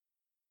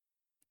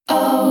Hey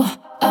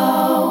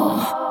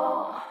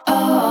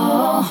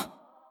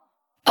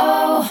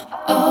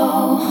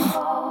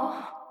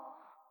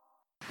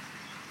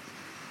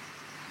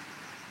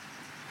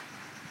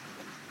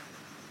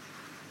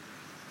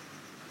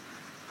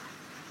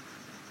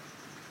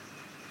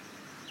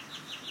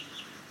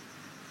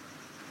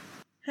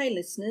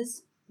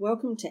listeners,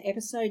 welcome to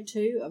episode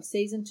 2 of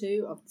season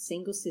 2 of The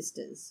Single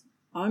Sisters.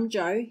 I'm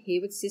Jo,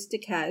 here with Sister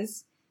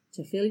Kaz,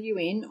 to fill you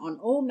in on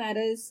all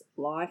matters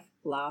life,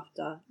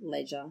 laughter,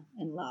 leisure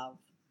and love.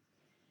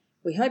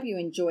 We hope you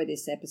enjoy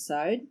this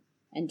episode,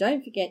 and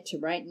don't forget to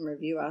rate and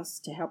review us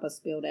to help us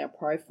build our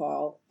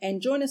profile,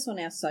 and join us on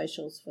our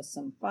socials for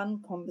some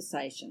fun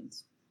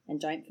conversations. And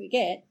don't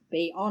forget,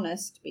 be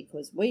honest,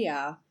 because we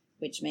are,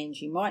 which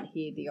means you might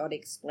hear the odd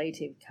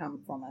expletive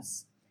come from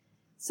us.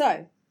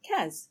 So,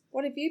 Kaz,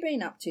 what have you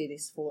been up to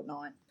this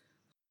fortnight?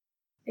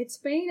 It's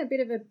been a bit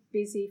of a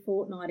busy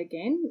fortnight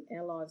again.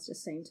 Our lives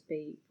just seem to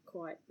be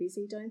quite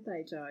busy, don't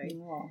they, Jo?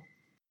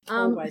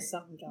 Oh, always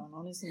something going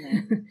on, isn't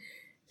there?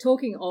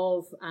 Talking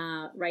of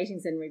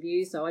ratings and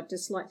reviews, though, I'd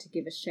just like to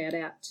give a shout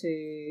out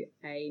to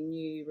a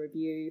new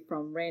review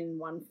from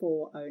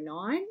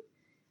Ren1409,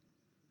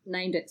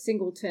 named it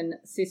Singleton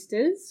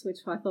Sisters,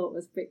 which I thought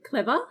was a bit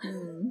clever,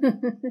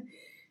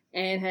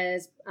 and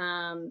has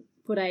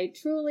put a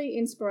truly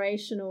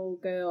inspirational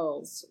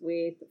girls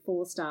with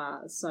 4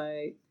 stars.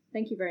 So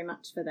thank you very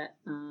much for that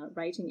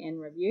rating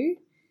and review.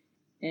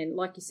 And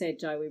like you said,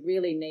 Jo, we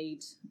really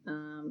need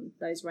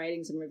those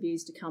ratings and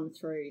reviews to come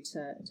through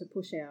to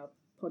push our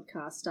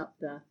podcast up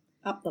the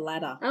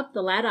ladder. Up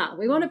the ladder.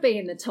 We want to be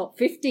in the top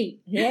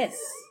 50. Yes,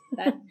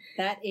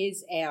 that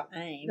is our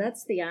aim.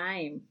 That's the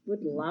aim.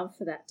 Would love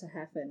for that to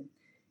happen.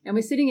 And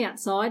we're sitting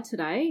outside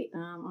today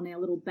on our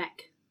little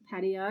back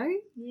patio.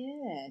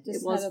 Yeah,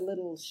 just had a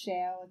little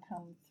shower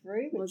come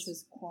through, which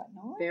was quite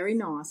nice. Very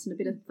nice, and a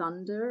bit of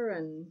thunder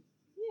and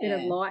a bit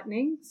of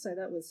lightning, so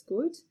that was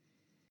good.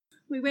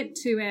 We went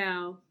to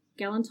our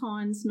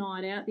Galentine's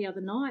night out the other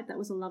night. That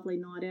was a lovely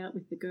night out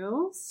with the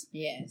girls.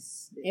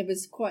 Yes, it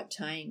was quite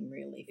tame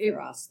really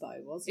for us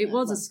though, wasn't it? It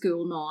was a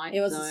school night.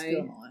 It was a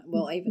school night.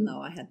 Well, even though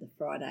I had the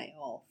Friday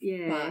off.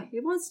 Yeah,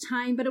 it was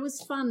tame, but it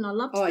was fun. I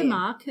loved the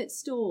market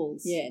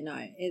stalls. Yeah, no,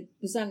 it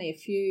was only a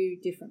few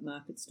different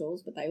market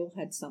stalls, but they all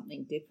had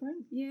something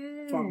different.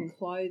 Yeah. From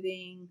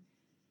clothing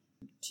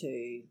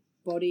to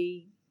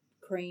body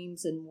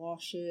creams and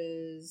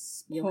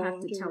washes. You'll have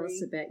to tell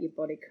us about your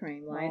body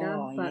cream later.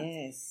 Oh, but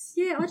yes.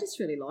 Yeah, I just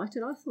really liked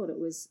it. I thought it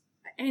was,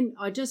 and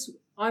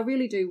I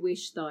really do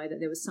wish though that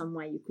there was some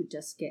way you could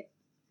just get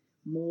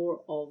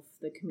more of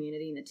the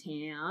community in the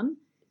town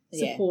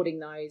supporting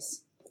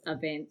those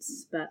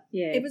events. But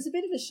yeah, it was a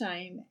bit of a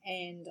shame,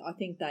 and I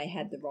think they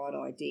had the right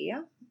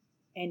idea,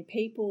 and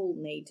people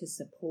need to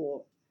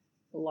support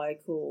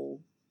local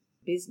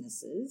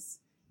businesses.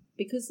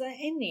 Because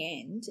in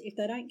the end, if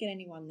they don't get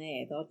anyone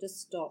there, they'll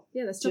just stop.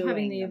 Yeah, they stop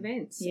having the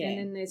events, and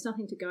then there's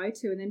nothing to go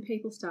to, and then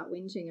people start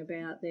whinging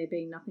about there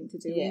being nothing to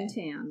do in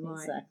town. Like,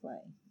 exactly.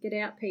 Get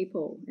out,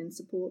 people, and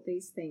support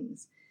these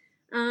things.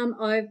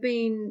 I've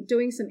been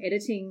doing some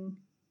editing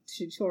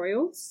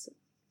tutorials.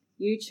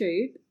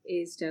 YouTube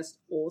is just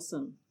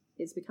awesome.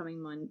 It's becoming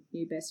my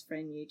new best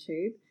friend,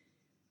 YouTube.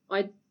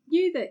 I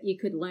knew that you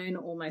could learn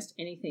almost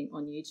anything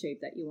on YouTube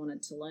that you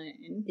wanted to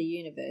learn. The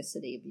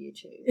University of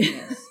YouTube,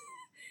 yes.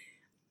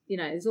 You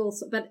know, there's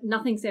also, but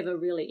nothing's ever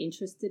really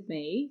interested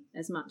me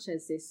as much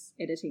as this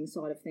editing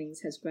side of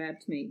things has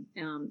grabbed me.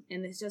 And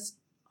there's just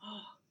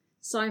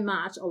so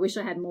much. I wish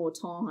I had more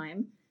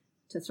time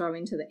to throw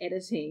into the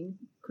editing,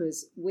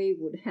 because we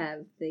would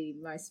have the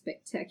most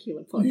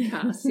spectacular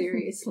podcast,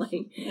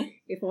 seriously,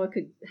 if I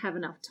could have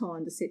enough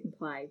time to sit and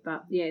play.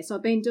 But yeah, so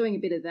I've been doing a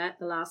bit of that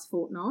the last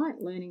fortnight,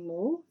 learning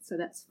more. So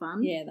that's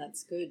fun. Yeah,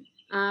 that's good.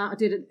 I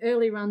did an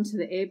early run to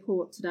the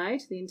airport today,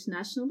 to the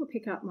International, to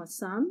pick up my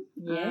son.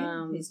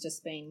 Yeah, he's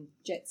just been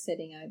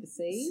jet-setting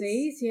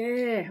overseas.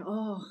 Yeah.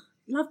 Oh,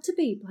 love to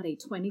be bloody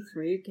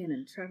 23 again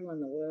and travelling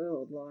the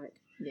world. Like,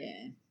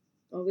 yeah.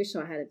 I wish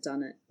I had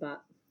done it,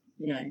 but,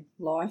 you know.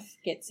 Life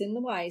gets in the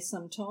way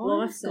sometimes.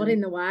 Life got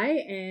in the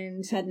way,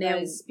 and had now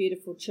those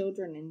beautiful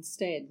children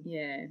instead.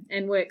 Yeah,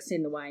 and work's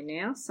in the way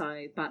now.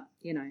 So, but,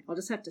 you know, I'll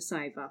just have to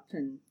save up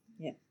and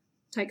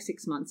take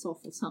 6 months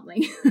off or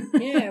something.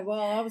 Yeah,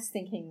 well, I was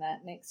thinking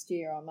that next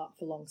year I'm up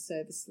for long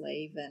service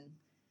leave, and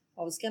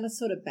I was going to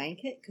sort of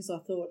bank it, because I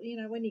thought,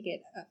 you know, when you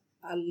get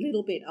a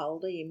little bit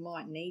older, you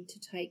might need to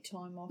take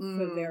time off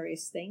for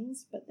various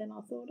things. But then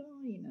I thought,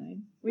 you know,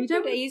 we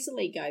could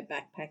easily go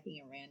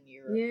backpacking around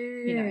Europe,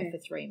 you know, for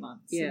 3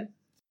 months. Yeah.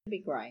 It'd be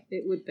great.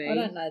 It would be. I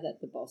don't know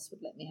that the boss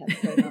would let me have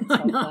 3 months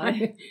off,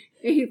 though.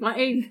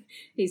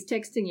 He's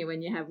texting you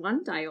when you have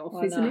 1 day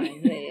off, isn't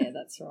he? Yeah,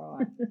 that's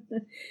right.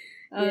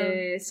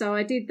 So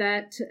I did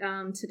that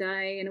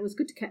today, and it was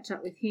good to catch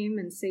up with him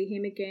and see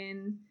him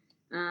again.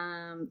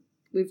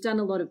 We've done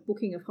a lot of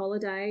booking of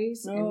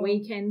holidays and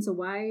weekends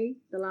away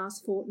the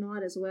last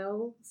fortnight as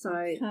well. So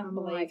I can't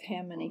believe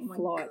how many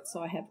flights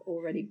I have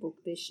already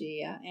booked this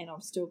year, and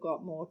I've still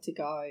got more to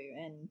go.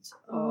 And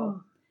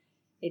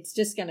it's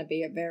just going to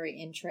be a very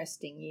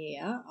interesting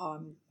year.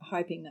 I'm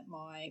hoping that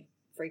my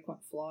frequent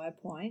flyer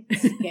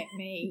points get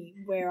me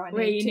where I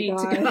need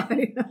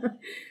to go.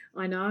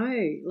 I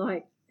know.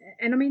 Like,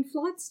 and I mean,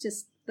 flights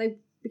they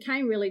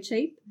became really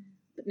cheap,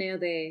 but now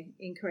they're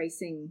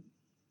increasing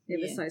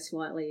ever so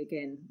slightly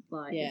again.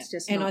 Like, it's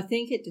just and I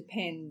think it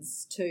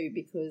depends too,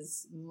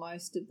 because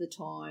most of the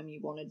time you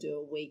want to do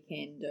a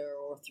weekender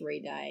or a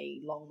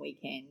 3-day long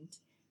weekend,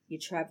 you're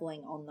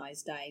travelling on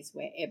those days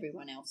where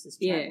everyone else is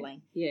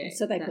travelling. Yeah. And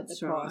so they put the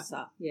price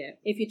up. Yeah.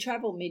 If you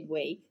travel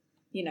midweek,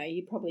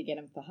 you probably get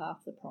them for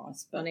half the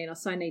price. But I mean, I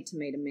so need to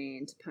meet a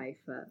man to pay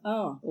for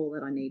all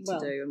that I need to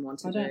do and want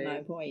to do. I don't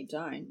know why you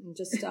don't. And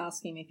just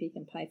ask him if he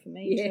can pay for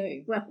me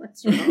too. Well,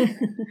 that's right.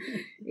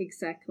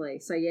 Exactly.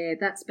 So, yeah,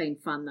 that's been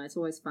fun though. It's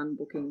always fun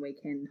booking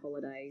weekend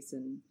holidays.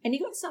 And you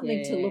got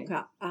something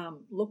to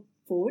look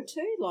forward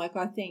to. Like,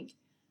 I think,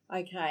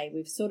 okay,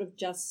 we've sort of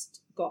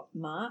just got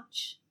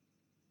March,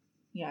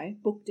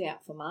 booked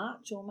out for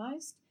March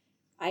almost.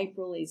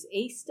 April is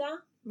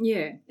Easter.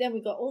 Yeah. Then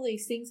we've got all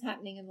these things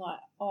happening and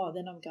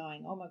then I'm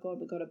going, oh my God,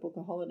 we've got to book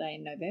a holiday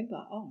in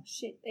November. Oh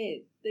shit,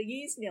 the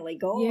year's nearly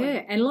gone.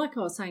 Yeah, and like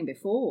I was saying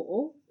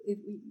before, if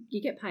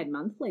you get paid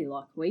monthly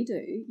like we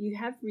do, you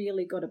have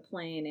really got to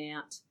plan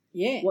out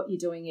what you're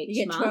doing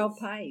each month. You get 12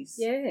 pays.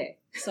 Yeah.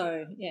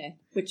 So,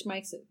 which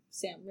makes it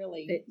sound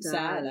really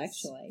sad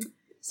actually.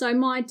 So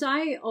my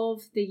day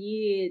of the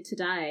year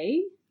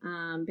today,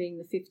 being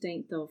the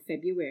 15th of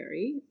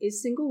February,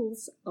 is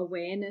Singles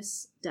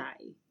Awareness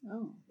Day.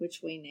 Oh,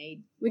 which we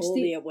need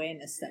the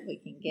awareness that we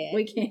can get.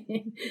 We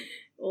can,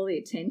 all the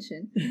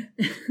attention.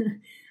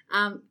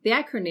 The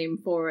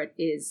acronym for it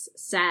is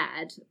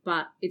SAD,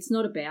 but it's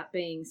not about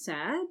being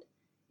sad.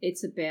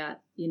 It's about,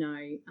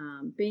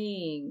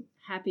 being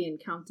happy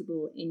and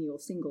comfortable in your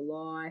single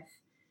life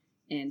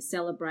and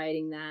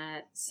celebrating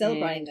that.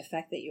 Celebrating the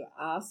fact that you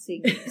are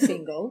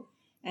single.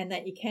 And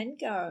that you can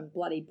go and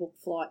bloody book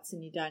flights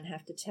and you don't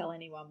have to tell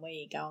anyone where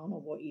you're going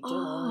or what you're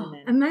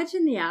doing.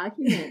 Imagine the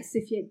arguments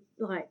if you're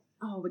like,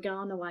 we're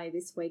going away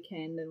this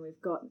weekend and we've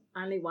got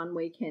only one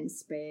weekend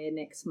spare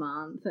next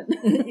month.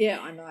 Yeah,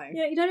 I know.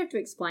 Yeah, you don't have to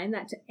explain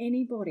that to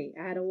anybody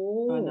at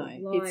all. I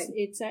know.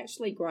 It's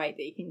actually great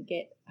that you can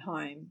get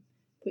home,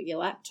 put your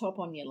laptop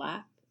on your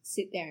lap,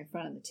 sit there in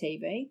front of the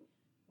TV,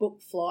 book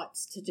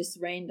flights to just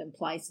random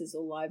places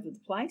all over the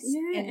place.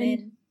 Yeah,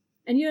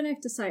 and you don't have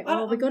to say,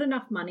 we got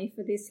enough money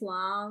for this,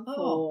 love.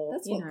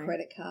 That's what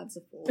credit cards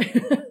are for.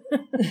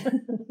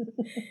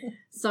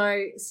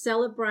 So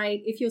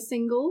celebrate. If you're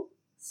single,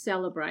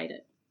 celebrate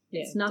it.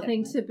 It's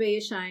nothing to be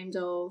ashamed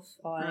of.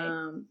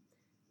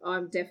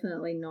 I'm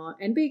definitely not.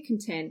 And be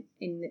content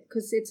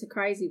because it's a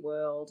crazy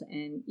world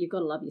and you've got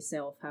to love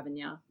yourself, haven't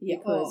you? Yeah.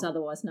 Because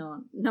otherwise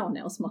no one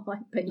else might.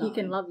 But you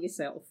can love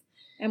yourself.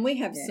 And we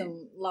have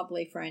some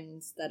lovely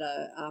friends that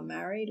are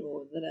married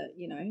or that are,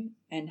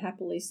 and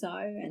happily so.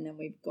 And then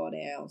we've got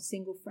our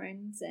single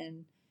friends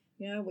and,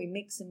 we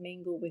mix and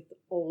mingle with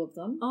all of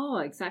them. Oh,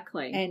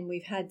 exactly. And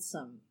we've had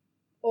some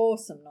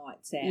awesome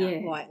nights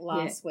out, like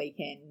last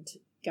weekend,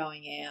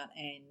 going out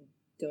and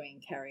doing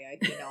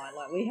karaoke night.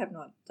 Like, we have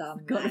not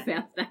done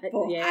that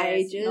for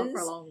ages. Not for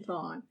a long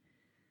time.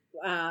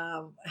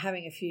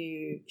 Having a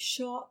few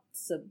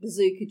shots of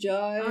Bazooka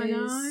Joes. I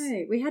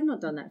know. We had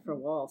not done that for a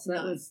while, so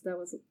that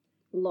was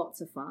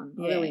lots of fun.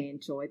 I really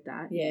enjoyed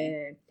that.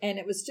 Yeah. And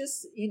it was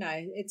just,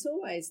 it's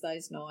always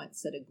those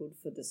nights that are good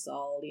for the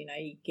soul.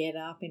 You get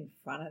up in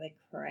front of the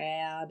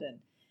crowd and,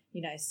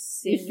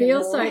 sing. You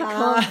feel so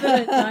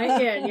confident,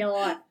 don't you? And you're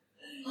like,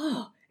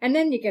 oh. And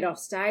then you get off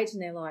stage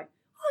and they're like,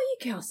 oh,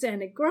 you girls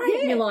sounded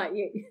great. And you're like,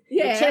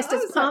 your chest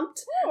is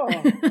pumped.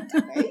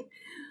 Like,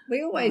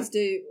 we always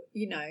do,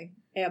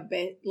 our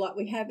best, like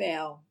we have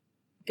our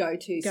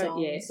go-to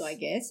songs, I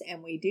guess,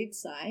 and we did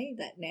say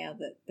that now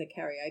that the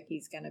karaoke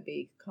is going to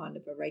be kind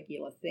of a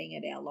regular thing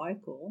at our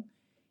local,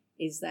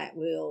 is that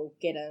we'll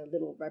get a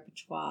little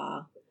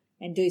repertoire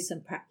and do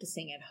some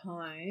practicing at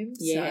home.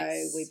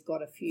 Yes. So we've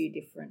got a few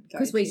different go-to.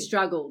 Because we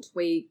struggled.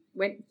 We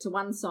went to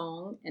one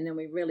song and then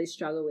we really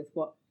struggled with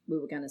what we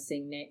were going to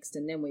sing next,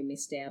 and then we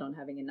missed out on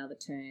having another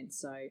turn.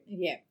 So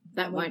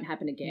that won't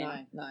happen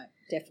again. No,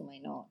 definitely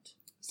not.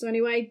 So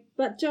anyway,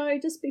 but Jo,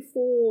 just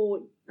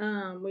before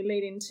we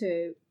lead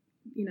into,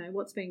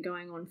 what's been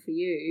going on for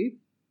you,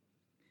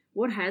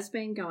 what has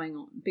been going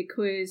on?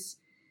 Because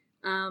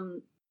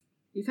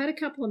you've had a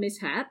couple of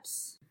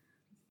mishaps.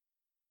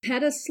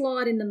 Had a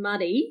slide in the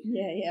muddy.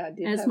 Yeah, I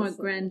did. As my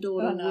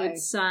granddaughter would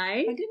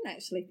say. I didn't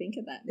actually think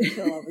of that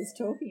until I was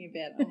talking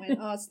about it. I went,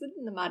 I slid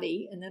in the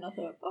muddy, and then I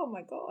thought, oh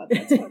my God,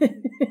 that's what.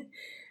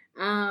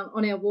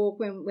 On our walk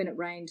when it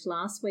rained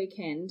last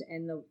weekend,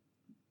 and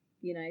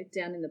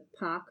down in the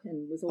park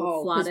and was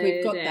all flooded. Because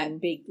we've got that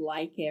big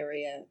lake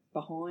area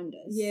behind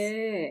us.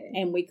 Yeah.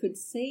 And we could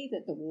see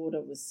that the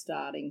water was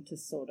starting to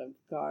sort of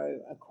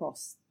go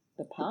across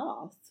the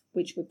path,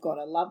 which we've got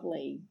a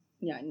lovely,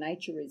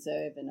 nature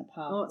reserve and a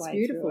pathway. Oh, it's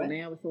beautiful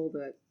now with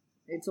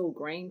it's all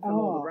green from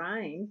all the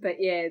rain. But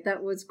yeah,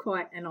 that was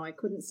quite, and I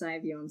couldn't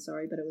save you, I'm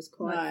sorry, but it was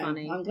quite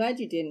funny. I'm glad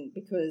you didn't,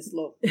 because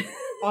look,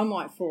 I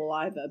might fall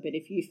over, but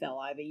if you fell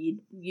over,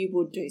 you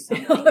would do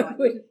something.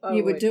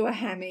 I would do a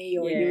hammy,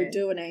 or you Yeah. would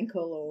do an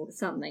ankle, or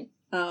something.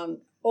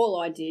 all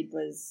I did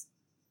was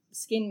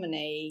skin my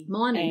knee.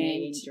 Minor and,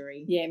 knee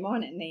injury. Yeah,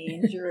 minor knee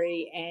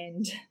injury,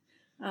 and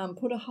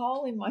put a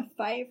hole in my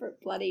favourite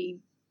bloody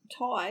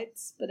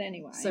tights. But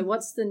anyway. So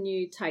what's the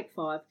new Take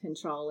 5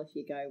 control if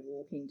you go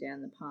walking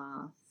down the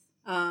path?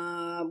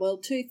 Well,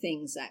 two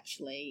things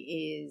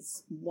actually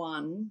is,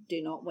 one,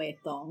 do not wear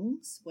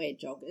thongs, wear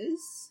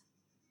joggers,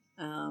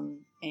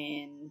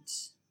 and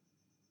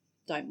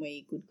don't wear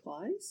your good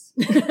clothes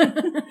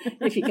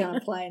if you're going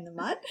to play in the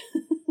mud.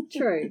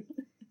 True.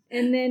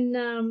 And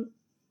then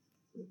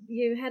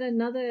you had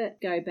another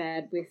go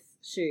bad with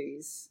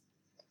shoes.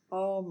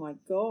 Oh my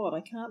God,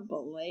 I can't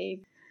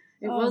believe.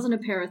 It wasn't a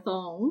pair of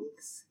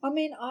thongs. I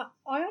mean, I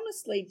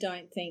honestly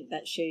don't think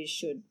that shoes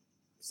should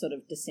sort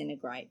of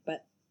disintegrate,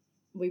 but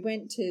we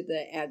went to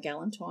our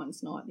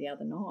Galentine's night the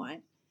other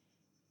night,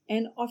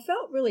 and I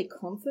felt really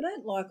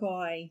confident, like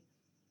I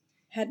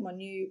had one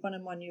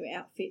of my new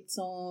outfits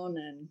on,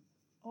 and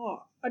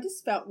I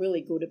just felt really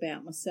good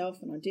about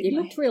myself, and I did.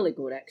 You looked really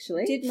good,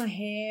 actually. Did my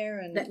hair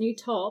and that new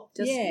top.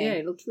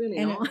 It looked really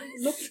and nice.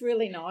 it looked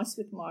really nice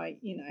with my,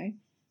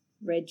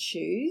 red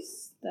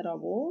shoes that I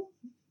wore,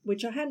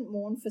 which I hadn't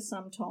worn for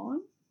some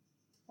time.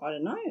 I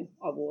don't know.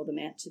 I wore them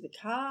out to the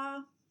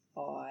car.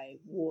 I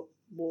walked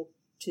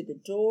to the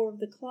door of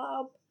the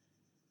club.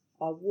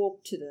 I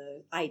walked to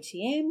the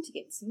ATM to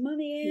get some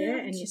money out.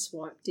 Yeah, and you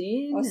swiped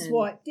in. I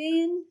swiped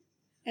in,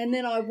 and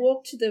then I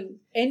walked to the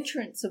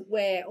entrance of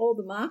where all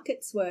the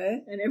markets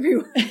were, and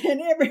everyone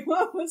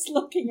was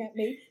looking at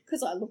me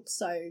because I looked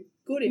so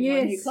good in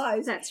my new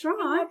clothes. That's And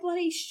my right.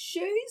 bloody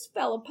shoes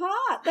fell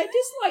apart. They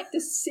just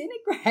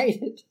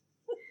disintegrated.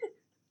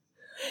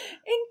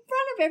 In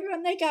front of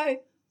everyone, they go,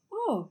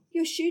 "Oh,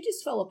 your shoe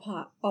just fell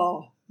apart."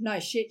 Oh, no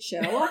shit,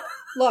 Sherlock.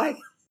 Like,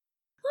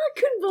 I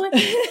couldn't believe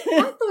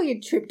it. I thought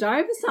you'd tripped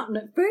over something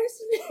at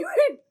first, and you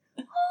went,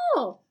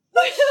 "Oh,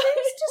 my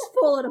shoe's just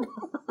fallen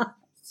apart."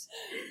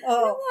 oh,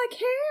 And I'm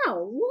like,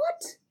 how?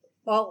 What?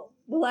 well,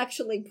 we'll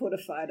actually put a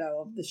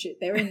photo of the shoe.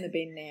 They're in the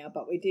bin now,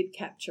 but we did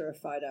capture a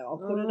photo. I'll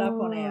put it up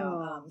on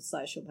our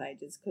social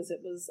pages because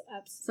it was So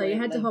absolutely.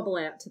 you had to hobble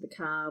out to the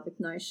car with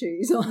no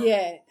shoes on.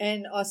 Yeah,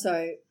 and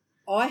also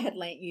I had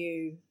lent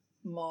you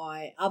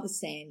my other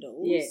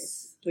sandals,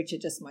 Yes. which are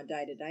just my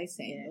day-to-day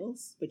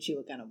sandals, which you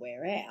were going to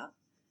wear out.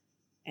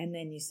 And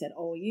then you said,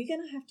 "Oh, you're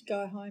going to have to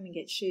go home and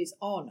get shoes."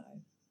 Oh,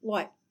 no.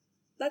 Like,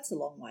 that's a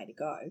long way to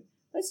go.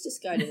 Let's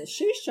just go to the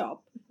shoe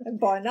shop and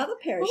buy another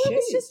pair of Well, shoes. it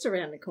was just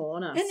around the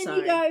corner. And then so.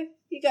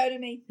 you go to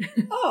me,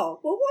 "Oh,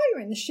 well, while you're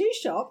in the shoe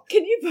shop,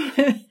 can you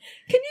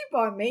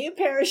buy me a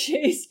pair of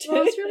shoes too?"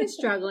 Well, I was really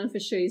struggling for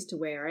shoes to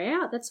wear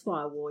out. That's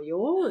why I wore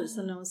yours.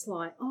 And I was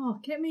like, "Oh,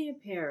 get me a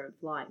pair of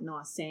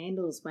nice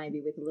sandals,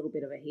 maybe with a little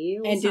bit of a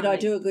heel." And did I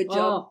do a good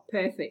job? Oh,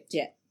 perfect.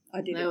 Yeah,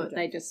 I did. a good job.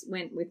 They just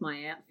went with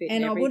my outfit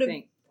And and I would have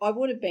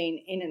everything. been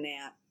in and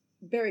out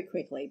very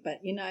quickly, but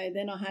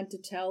then I had to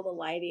tell the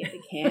lady at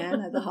the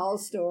counter the whole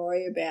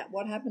story about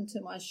what happened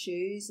to my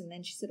shoes, and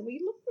then she said, "Well,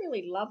 you look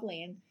really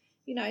lovely," and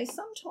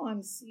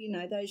sometimes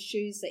those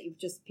shoes that you've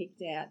just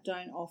picked out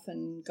don't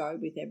often go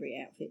with every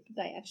outfit, but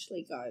they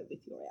actually go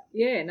with your outfit.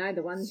 Yeah, no,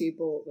 the ones you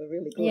bought were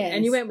really good. Yes.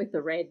 And you went with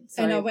the red.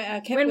 So And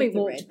I kept when with we the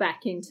walked red.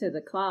 back into the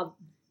club,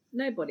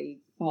 nobody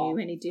knew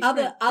any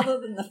different. Other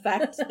than the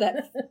fact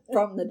that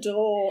from the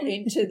door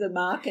into the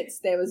markets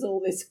there was all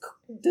this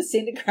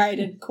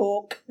disintegrated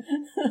cork,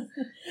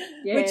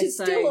 Yeah, which is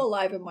so still all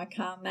over my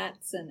car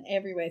mats and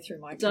everywhere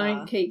through my car.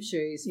 don't keep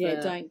shoes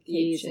for don't keep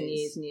years and shoes.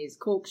 years and years.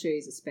 Cork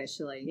shoes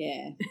especially.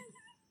 Yeah.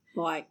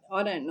 Like,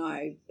 I don't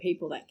know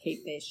people that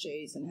keep their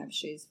shoes and have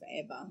shoes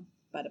forever,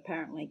 but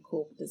apparently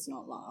cork does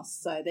not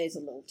last. So there's a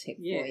little tip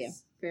for you.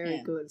 Yes, very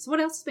Yeah. good. So what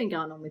else has been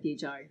going on with you,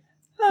 Joe?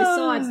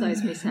 Besides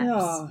those mishaps.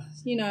 Oh,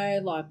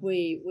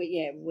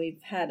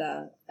 we've had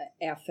our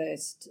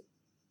first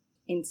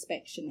house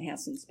inspection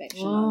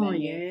on our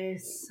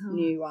yes.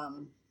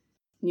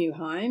 new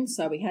home,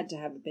 so we had to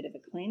have a bit of a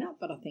clean up,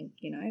 but I think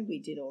we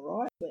did all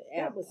right.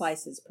 Our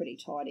place is pretty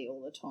tidy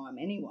all the time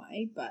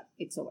anyway, but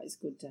it's always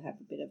good to have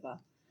a bit of a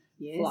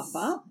fluff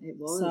up. It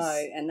was. So,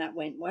 and that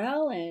went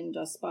well, and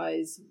I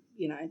suppose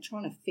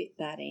trying to fit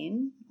that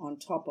in on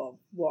top of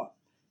what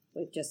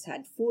we've just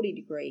had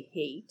 40-degree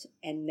heat,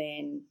 and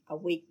then a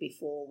week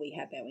before we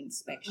have our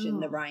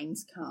inspection, the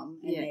rains come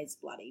and there's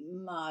bloody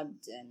mud,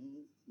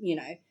 and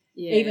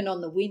even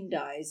on the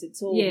windows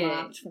it's all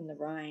marked from the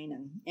rain.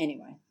 And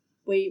anyway,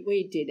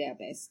 we did our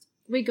best.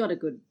 We got a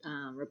good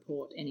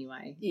report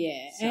anyway.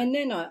 Yeah, So- and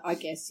then I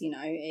guess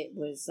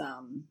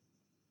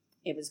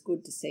it was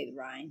good to see the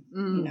rain.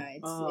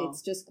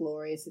 It's just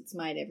glorious. It's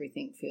made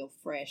everything feel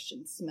fresh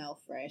and smell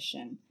fresh.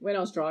 And When I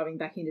was driving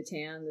back into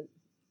town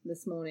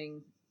this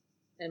morning,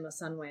 and my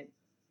son went,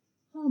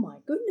 "Oh my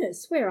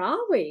goodness, where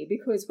are we?"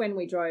 Because when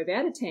we drove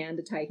out of town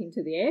to take him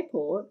to the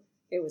airport,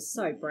 it was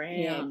so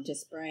brown.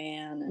 just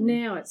brown. And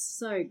Now it's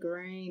so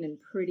green and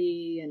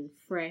pretty and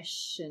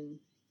fresh, and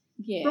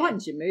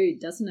brightens your mood,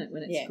 doesn't it,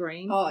 when it's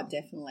green? Oh,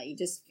 definitely. You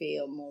just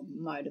feel more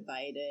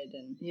motivated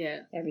and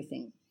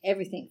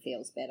everything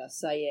feels better.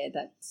 So, yeah,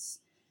 that's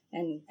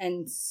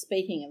and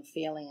speaking of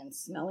feeling and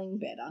smelling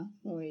better,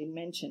 we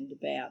mentioned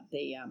about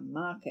the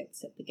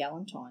markets at the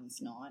Galentine's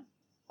night.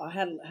 I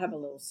have a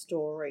little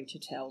story to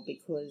tell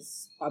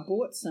because I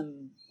bought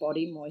some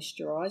body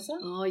moisturiser.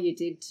 Oh, you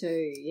did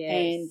too,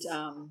 yes.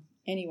 And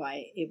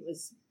anyway,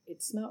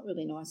 it smelled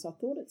really nice. I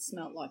thought it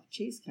smelled like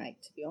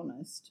cheesecake, to be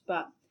honest,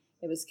 but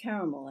it was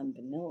caramel and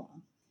vanilla.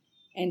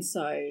 And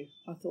so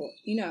I thought,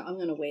 I'm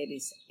going to wear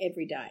this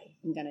every day.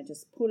 I'm going to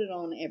just put it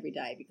on every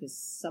day because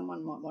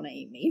someone might want to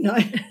eat me,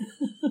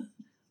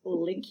 Or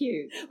lick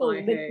you. Or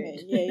lick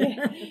me,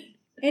 yeah.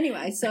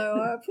 Anyway, so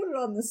I put it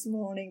on this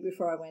morning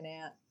before I went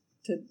out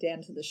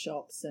down to the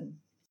shops, and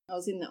I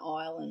was in the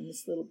aisle and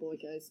this little boy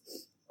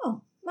goes,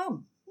 "Oh,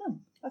 Mum,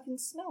 I can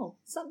smell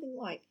something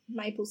like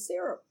maple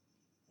syrup."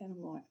 And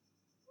I'm like,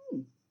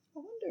 I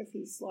wonder if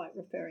he's like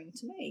referring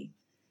to me.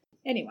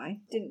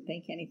 Anyway, didn't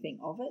think anything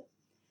of it.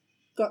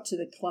 Got to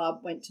the club,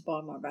 went to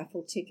buy my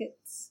raffle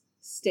tickets,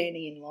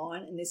 standing in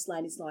line, and this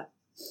lady's like,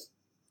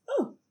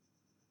 oh,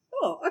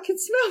 I can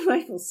smell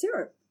maple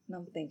syrup. And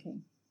I'm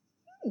thinking,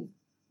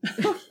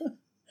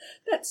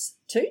 that's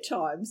 2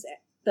 times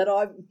that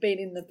I've been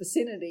in the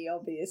vicinity,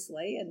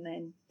 obviously. And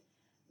then,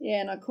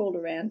 and I called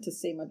around to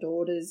see my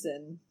daughters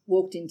and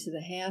walked into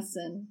the house,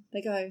 and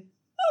they go,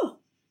 "Oh,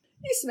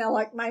 you smell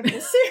like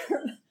maple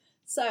syrup."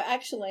 So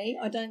actually,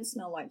 I don't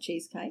smell like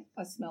cheesecake.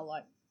 I smell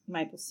like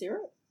maple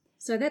syrup.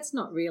 So that's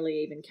not really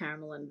even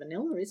caramel and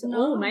vanilla, is it?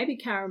 No. Or maybe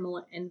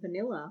caramel and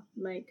vanilla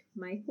make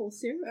maple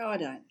syrup. I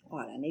don't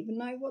even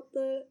know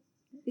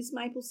is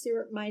maple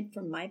syrup made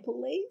from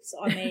maple leaves?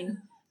 I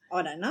mean,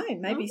 I don't know.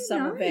 Maybe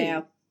of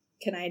our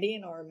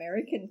Canadian or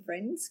American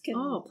friends can.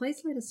 Oh,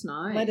 please let us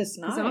know. Let us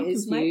know. Because I'm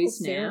is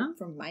confused maple now. Syrup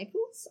from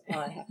maples?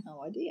 I have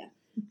no idea.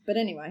 But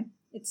anyway,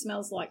 it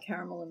smells like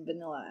caramel and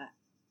vanilla.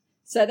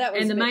 So that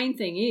was. And the main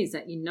thing is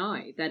that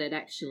that it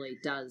actually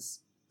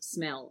does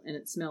smell, and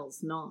it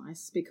smells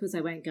nice, because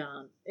they won't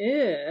go,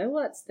 "Ew,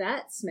 what's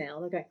that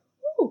smell?" They go,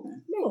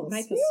 "Oh,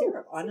 maple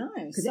syrup." I know,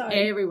 because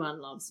everyone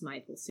loves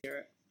maple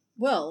syrup.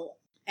 Well,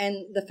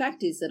 and the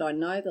fact is that I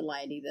know the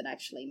lady that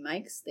actually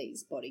makes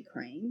these body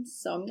creams,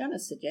 so I'm going to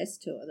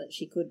suggest to her that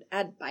she could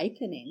add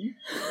bacon in.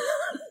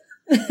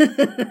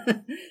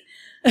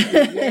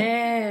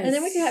 Yes. And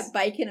then we could have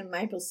bacon and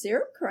maple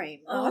syrup cream.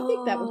 I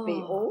think that would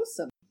be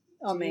awesome.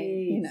 I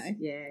mean,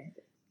 Yeah.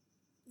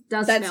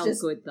 Does smell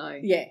good, though.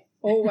 Yeah.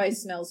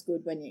 Always smells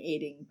good when you're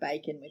eating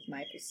bacon with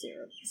maple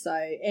syrup. So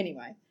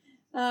anyway,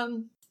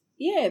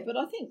 but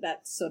I think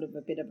that's sort of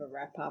a bit of a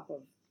wrap-up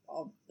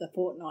of the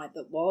fortnight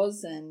that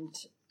was, and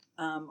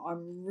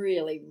I'm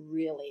really,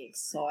 really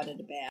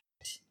excited about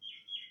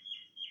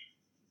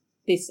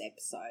this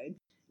episode.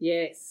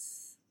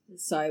 Yes.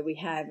 So we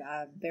have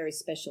a very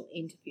special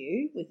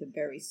interview with a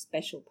very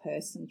special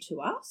person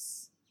to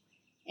us,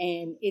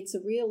 and it's a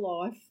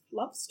real-life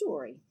love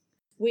story,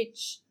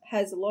 which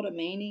has a lot of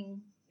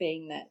meaning,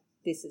 being that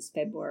this is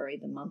February,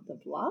 the month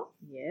of love.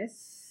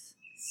 Yes.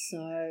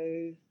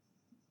 So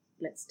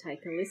let's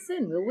take a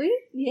listen, will we?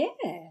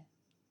 Yeah.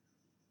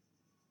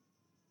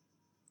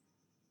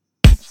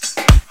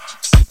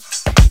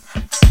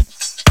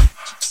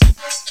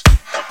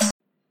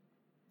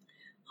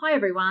 Hi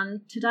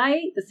everyone.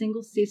 Today the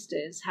Single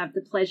Sisters have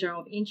the pleasure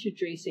of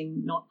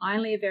introducing not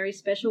only a very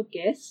special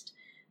guest,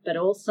 but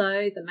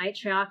also the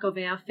matriarch of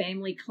our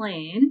family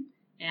clan,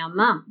 our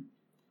mum,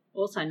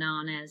 also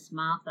known as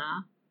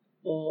Martha,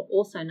 or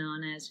also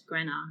known as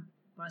Grana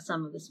by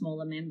some of the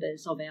smaller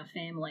members of our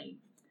family.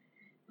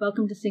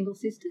 Welcome to Single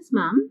Sisters,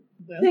 Mum.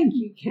 Thank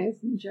you,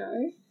 Kaz and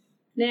Joe.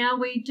 Now,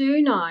 we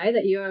do know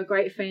that you're a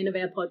great fan of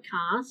our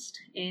podcast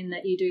and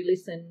that you do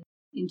listen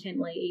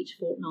intently each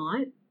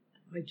fortnight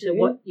to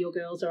what your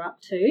girls are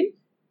up to.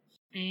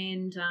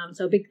 And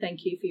so a big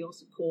thank you for your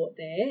support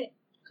there,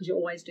 because you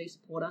always do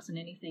support us in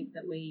anything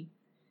that we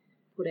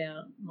put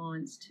our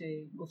minds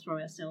to or throw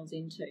ourselves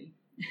into.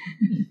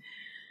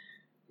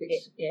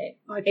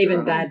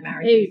 Even bad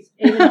marriages.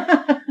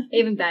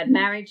 Even bad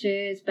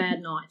marriages,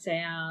 bad nights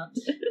out,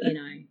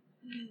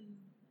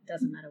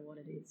 doesn't matter what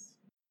it is.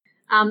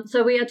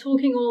 So we are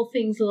talking all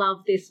things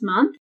love this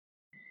month,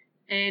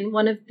 and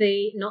one of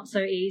the not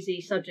so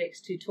easy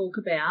subjects to talk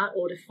about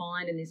or to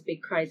find in this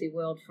big crazy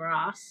world for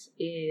us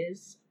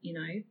is,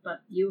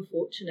 but you were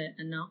fortunate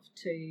enough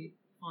to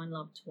find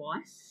love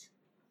twice.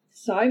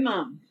 So,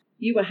 Mum,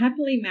 you were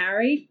happily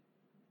married,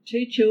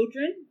 2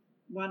 children,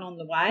 one on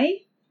the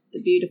way, the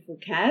beautiful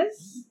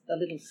Kaz, the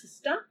little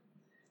sister,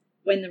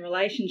 when the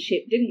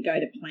relationship didn't go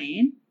to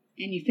plan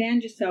and you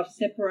found yourself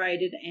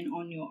separated and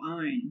on your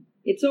own.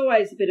 It's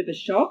always a bit of a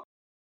shock.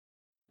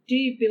 Do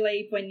you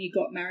believe when you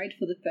got married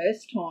for the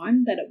first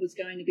time that it was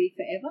going to be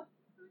forever?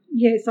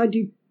 Yes, I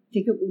do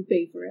think it would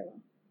be forever.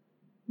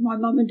 My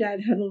mum and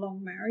dad had a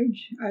long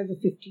marriage, over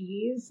 50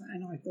 years,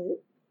 and I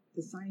thought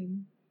the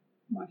same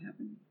might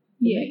happen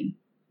for me.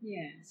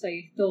 Yeah, so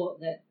you thought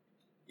that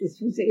this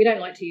was it. We don't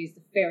like to use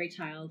the fairy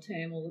tale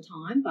term all the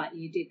time, but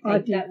you did I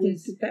think did that think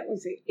was that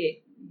was it.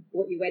 it.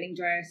 Bought your wedding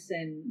dress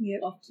and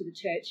Yep. off to the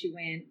church you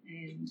went,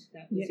 and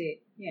that was Yep.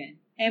 it. Yeah.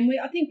 And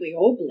I think we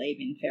all believe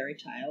in fairy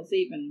tales.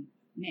 Even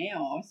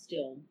now, I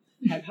still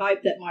have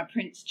hope that my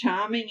Prince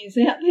Charming is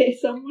out there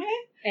somewhere.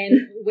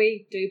 And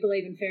we do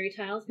believe in fairy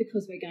tales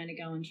because we're going to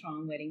go and try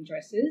on wedding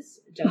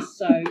dresses just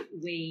so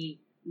we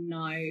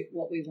know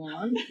what we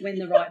want when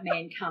the right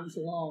man comes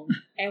along.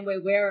 And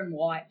we're wearing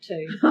white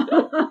too.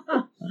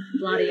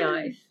 Bloody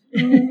oath.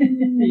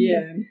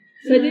 Yeah.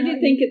 So did you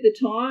think at the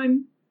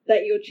time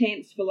that your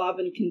chance for love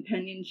and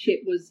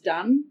companionship was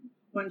done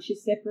once you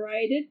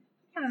separated?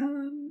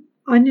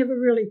 I never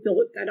really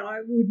thought that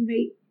I would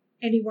meet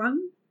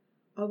anyone.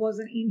 I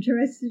wasn't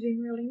interested in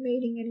really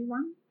meeting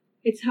anyone.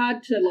 It's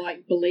hard to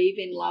believe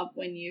in love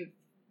when you've,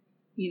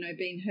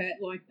 been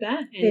hurt like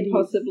that It and is.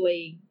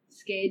 possibly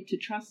scared to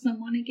trust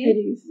someone It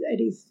again.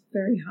 is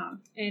very hard.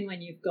 And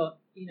when you've got,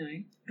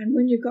 And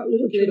when you've got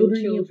little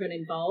children,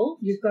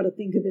 involved. you've got to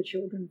think of the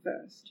children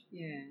first.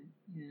 Yeah,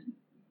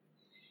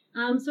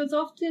 yeah. So it's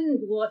often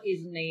what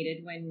is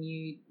needed when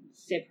you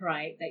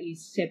separate, that you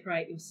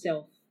separate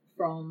yourself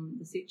from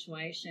the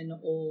situation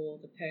or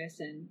the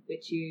person,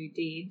 which you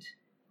did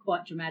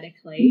quite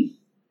dramatically,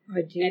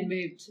 I did. and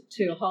moved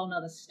to a whole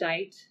nother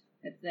state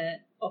at the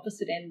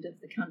opposite end of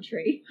the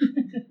country,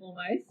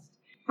 almost.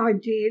 I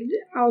did.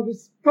 I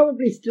was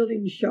probably still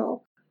in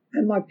shock.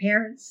 And my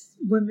parents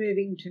were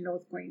moving to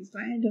North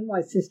Queensland and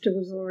my sister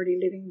was already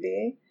living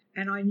there.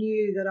 And I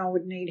knew that I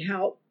would need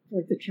help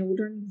with the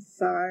children.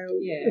 So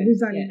it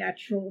was only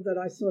natural that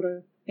I sort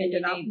of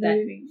ended up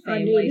moving. I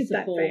needed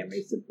that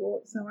family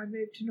support. So I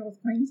moved to North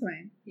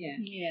Queensland. Yeah.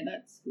 Yeah,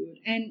 that's good.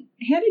 And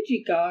how did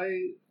you go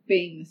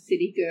being the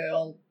city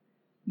girl,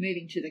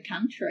 moving to the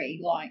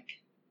country?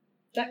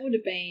 That would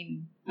have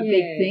been a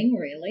big thing,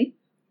 really.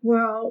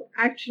 Well,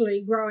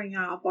 actually, growing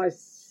up, I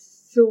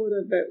sort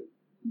of,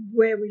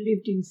 where we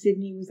lived in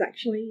Sydney was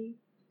actually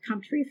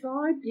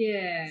countryside.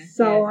 Yeah.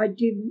 So I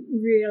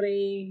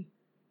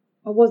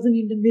wasn't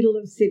in the middle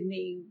of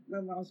Sydney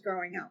when I was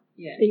growing up,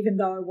 even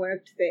though I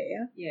worked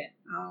there. Yeah.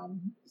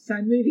 So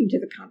moving to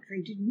the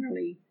country didn't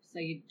really... So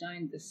you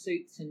donned the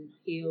suits and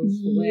heels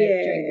for work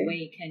during the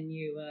week, and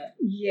you were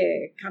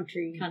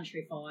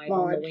countrified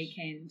on the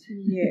weekend.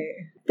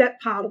 Yeah. That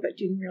part of it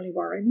didn't really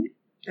worry me.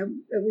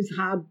 It was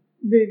hard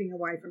moving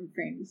away from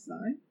friends,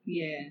 though.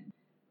 Yeah.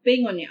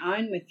 Being on your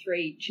own with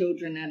 3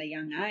 children at a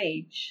young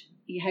age,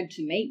 you had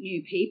to meet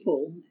new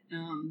people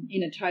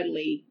in a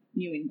totally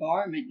new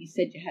environment. You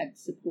said you had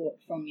support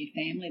from your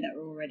family that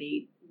were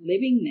already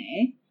living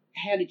there.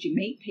 How did you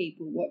meet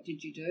people? What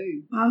did you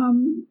do?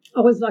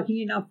 I was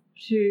lucky enough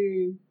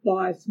to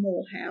buy a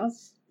small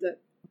house that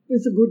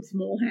was a good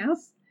small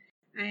house,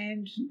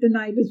 and the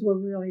neighbours were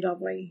really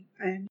lovely.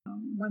 And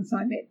once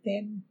I met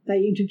them, they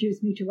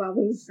introduced me to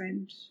others,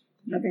 and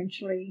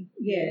eventually,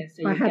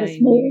 so I you had a gained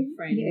small new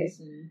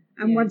friends.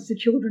 And once the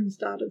children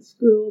started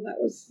school, that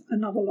was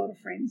another lot of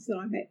friends that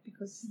I met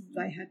because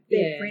they had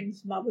their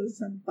friends'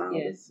 mothers and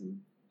fathers.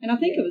 And I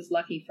think it was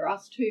lucky for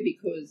us too,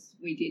 because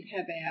we did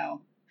have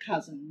our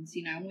cousins,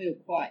 and we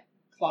were quite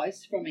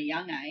close from a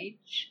young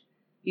age,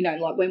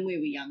 when we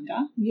were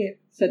younger. Yeah.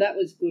 So that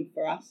was good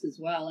for us as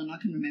well. And I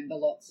can remember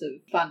lots of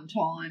fun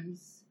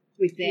times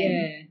with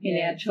them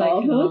in our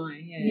childhood.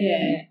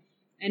 Yeah.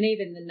 And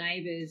even the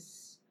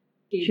neighbours'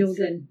 kids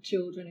and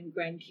children and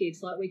grandkids,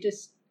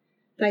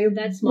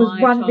 that's my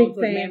childhood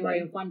memory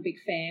of one big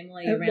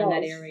family around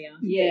that area.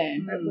 Yeah.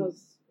 It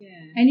was.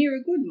 Yeah. And you're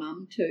a good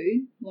mum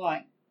too.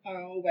 I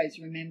always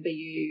remember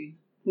you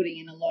putting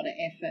in a lot of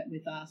effort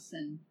with us,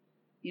 and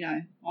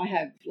I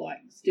have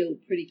still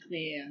pretty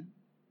clear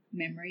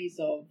memories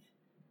of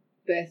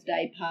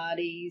birthday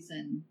parties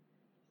and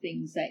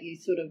things that you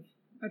sort of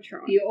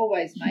you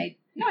always made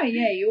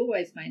you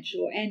always made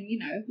sure, and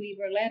we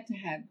were allowed to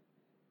have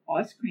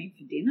ice cream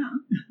for dinner.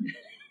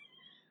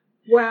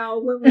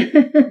 Well,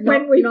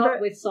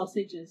 not with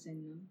sausages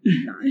in them.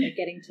 No. They're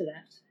getting to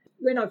that.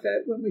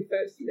 When we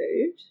first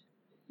moved,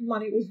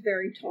 money was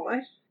very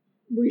tight.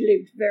 We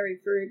lived very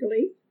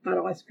frugally, but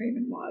ice cream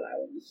and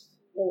Milo was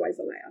always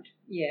allowed.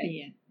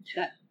 Yeah.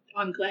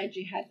 I'm glad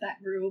you had that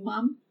rule,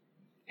 Mum.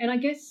 And I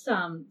guess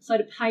so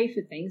to pay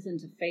for things and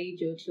to feed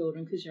your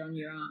children because you're on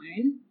your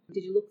own.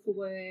 Did you look for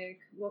work?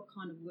 What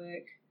kind of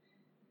work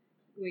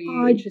were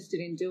you interested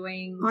in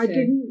doing? I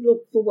didn't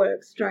look for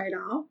work straight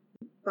up,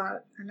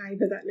 but a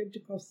neighbour that lived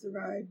across the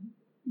road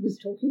was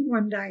talking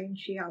one day and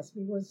she asked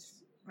me,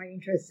 was I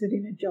interested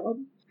in a job?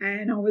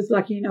 And I was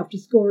lucky enough to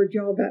score a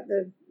job at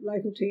the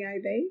local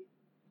TAB.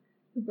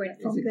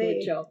 Went from there.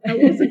 Good job.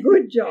 It was a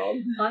good job.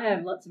 I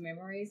have lots of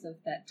memories of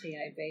that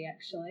TAB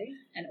actually,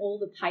 and all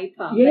the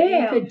paper that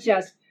Yeah. you could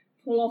just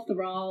pull off the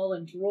roll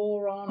and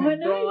draw on. I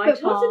and know,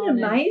 write but wasn't on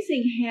it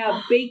amazing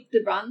how big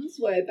the runs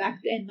were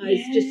back then?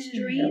 Those just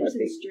Yeah. streams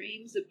and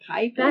streams of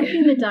paper. Back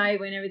in the day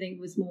when everything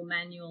was more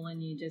manual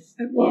and you just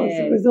It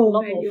was all a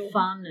lot manual. more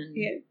fun and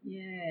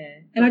Yeah.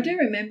 And I do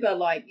remember,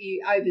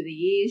 you over the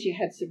years, you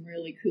had some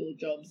really cool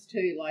jobs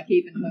too.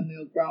 Even when we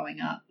were growing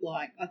up,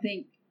 I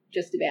think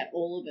just about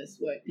all of us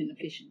worked in a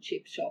fish and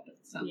chip shop at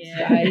some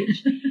Yeah.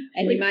 stage,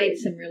 and We you made did.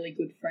 some really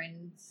good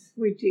friends.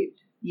 We did.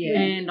 Yeah.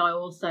 And I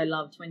also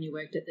loved when you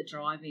worked at the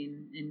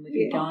drive-in and we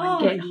could go Yeah.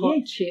 and get Oh, hot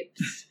yeah.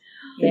 chips.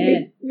 The Yeah.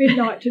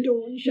 midnight to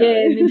dawn show.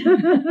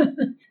 Yeah,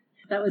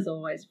 that was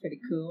always pretty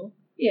cool.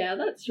 Yeah,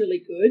 that's really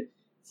good.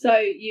 So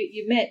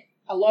you met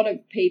a lot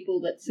of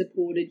people that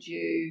supported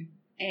you,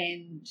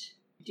 and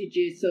did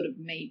you sort of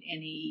meet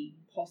any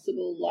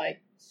possible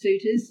like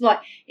suitors? Like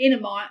in a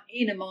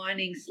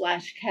mining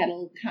 /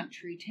 cattle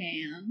country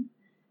town,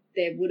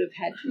 there would have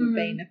had to have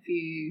been a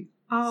few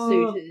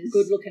Oh, suitors.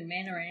 Good-looking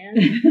men around.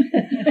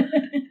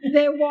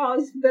 there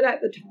was, but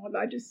at the time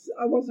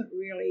I wasn't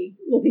really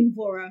looking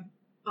for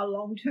a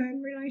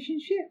long-term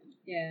relationship.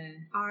 Yeah.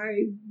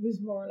 I was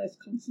more or less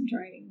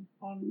concentrating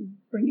on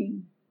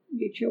bringing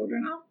your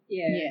children up.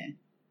 Yeah. Yeah.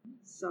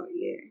 So,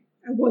 yeah,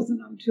 it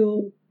wasn't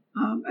until,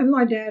 and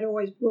my dad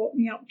always brought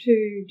me up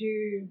to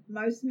do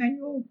most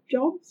manual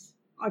jobs.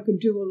 I could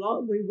do a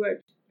lot. We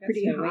worked That's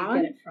pretty where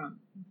hard. we get it from.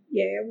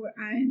 Yeah,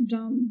 and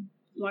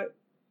like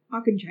I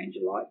can change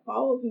a light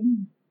bulb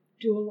and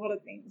do a lot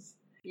of things.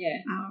 Yeah.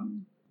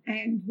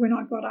 And when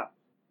I got up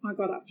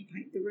to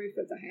paint the roof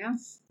of the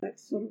house.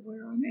 That's sort of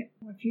where I met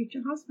my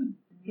future husband.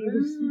 He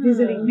was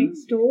visiting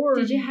next door.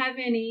 Did you and- have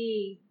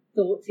any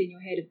thoughts in your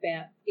head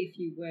about if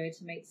you were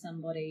to meet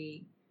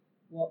somebody,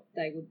 what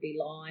they would be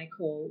like,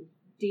 or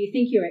do you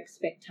think your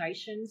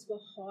expectations were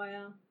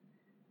higher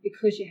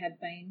because you had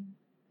been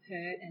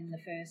hurt and the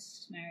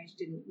first marriage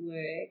didn't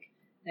work,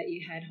 that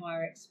you had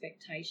higher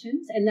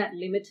expectations and that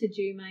limited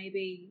you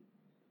maybe,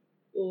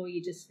 or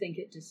you just think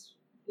it just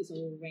was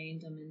all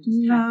random and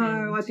just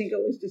happened? No, I think it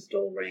was just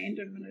all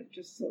random and it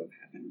just sort of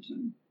happened.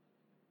 And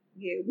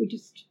yeah, we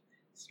just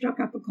struck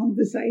up a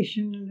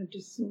conversation and it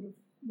just sort of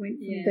went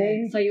from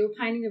there. So you were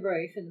painting the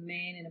roof and the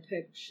man in a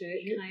purple shirt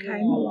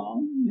came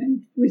along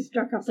and we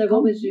struck up So a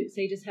what was conversation.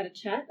 so you just had a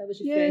chat? That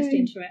was your Yeah. first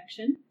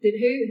interaction? Did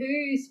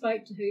who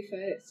spoke to who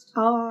first?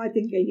 Oh, I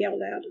think he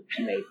yelled out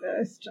to me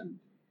first and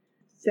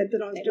said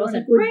that I was It doing a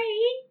wasn't good...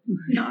 Ray.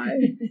 No,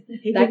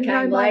 he That didn't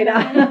know came my later.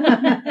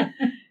 name.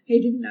 He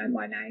didn't know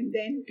my name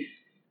then.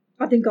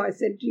 I think I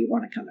said, do you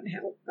want to come and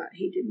help? But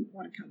he didn't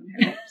want to come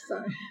and help.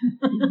 So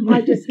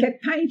I just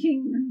kept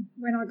painting. And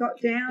when I got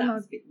down,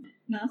 That's a bit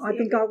nasty. I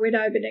think I went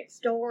over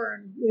next door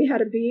and we had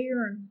a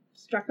beer and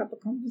struck up a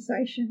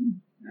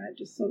conversation. And it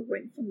just sort of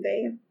went from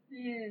there.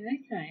 Yeah,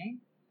 okay.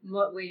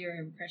 What were your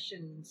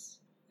impressions?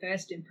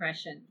 First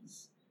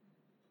impressions?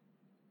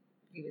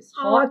 He was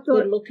Oh, I hot,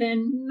 thought- good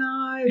looking.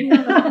 No,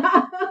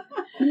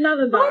 none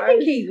of those. I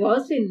think he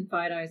was in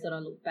photos that I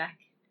look back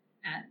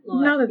at.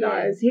 Like, None of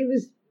yeah. those. He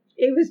was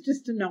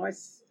just a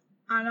nice,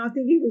 and I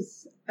think he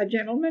was a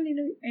gentleman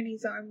in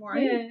his own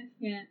way. Yeah,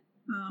 yeah.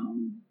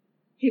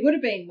 He would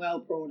have been well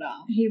brought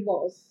up. He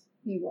was.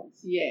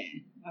 Yeah,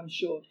 I'm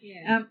sure.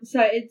 Yeah. So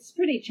it's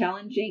pretty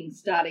challenging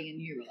starting a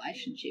new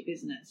relationship,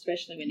 isn't it?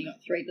 Especially when you've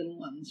got three little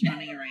ones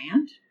running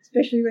around.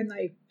 Especially when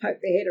they poke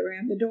their head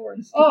around the door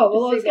and Oh, to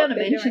well, I see was what going to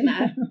they're mention doing.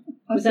 that.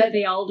 Was that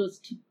the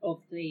oldest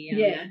of the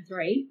Yeah.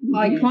 three?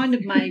 I Yes. kind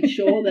of made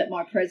sure that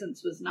my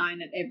presence was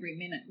known at every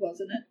minute,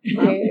 wasn't it?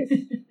 Yes.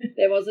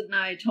 There wasn't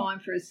no time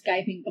for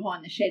escaping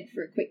behind the shed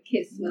for a quick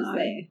kiss, was No.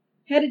 there?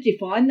 How did you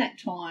find that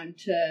time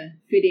to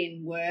fit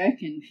in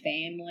work and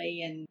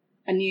family and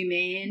a new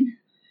man?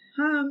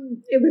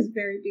 It was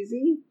very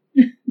busy.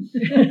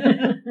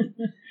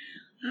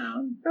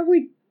 But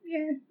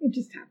it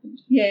just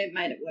happened. Yeah, it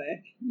made it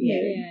work.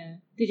 Yeah.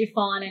 Did you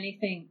find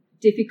anything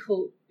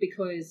difficult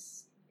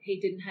because he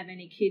didn't have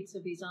any kids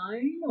of his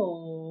own,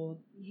 or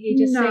he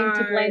just seemed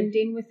to No. blend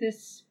in with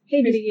us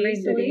He pretty just blended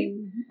easily?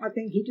 in. I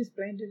think he just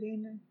blended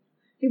in.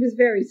 He was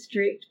very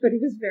strict, but he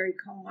was very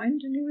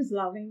kind and he was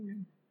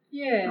loving.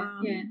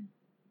 Yeah,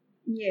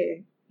 Yeah,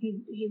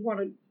 he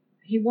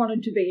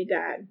wanted to be a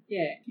dad.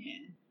 yeah.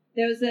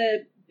 There was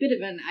a bit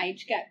of an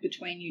age gap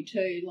between you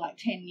two, like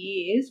 10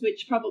 years,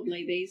 which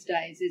probably these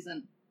days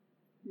isn't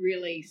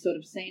really sort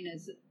of seen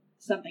as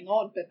something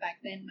odd, but back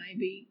then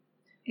maybe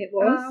it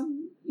was.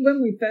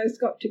 When we first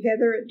got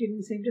together, it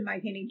didn't seem to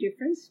make any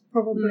difference.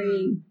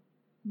 Probably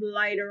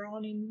later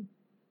on,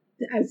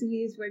 as the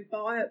years went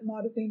by, it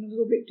might have been a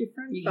little bit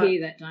different. You but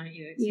hear that, don't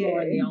you? It's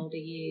more in the older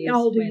years.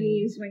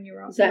 years when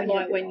you're up. Is that you're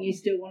like a bit when you older.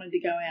 still wanted to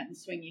go out and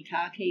swing your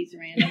car keys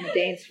around on the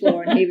dance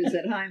floor and he was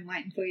at home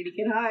waiting for you to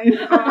get home?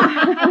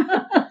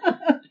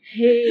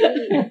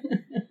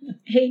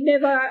 He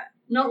never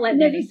Not letting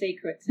Never- any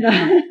secrets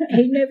out.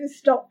 he never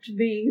stopped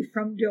me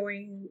from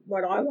doing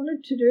what I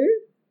wanted to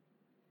do.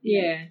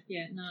 Yeah,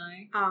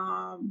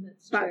 no.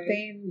 That's But true.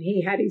 then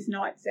he had his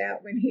nights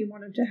out when he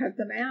wanted to have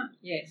them out.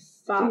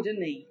 Yes. But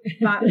Didn't he?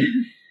 but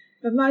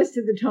most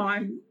of the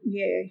time,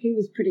 yeah, he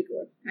was pretty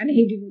good, and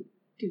he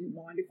didn't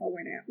mind if I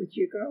went out with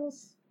you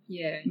girls.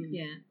 Yeah,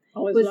 yeah. I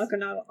was Was- like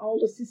an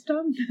older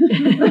sister.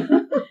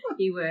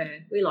 You were.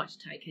 We liked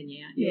taking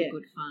you out. You Yeah. were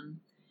good fun.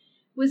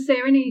 Was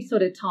there any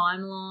sort of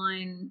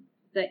timeline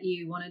that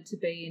you wanted to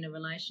be in a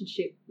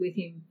relationship with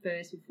him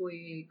first before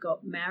you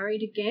got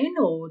married again,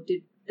 or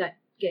did that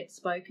get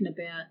spoken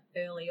about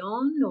early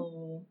on,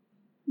 or?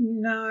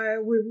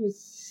 No,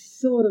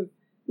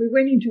 we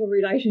went into a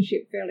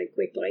relationship fairly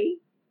quickly.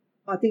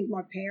 I think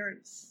my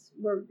parents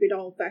were a bit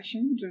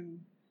old-fashioned and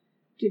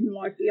didn't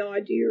like the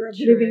idea of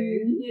True.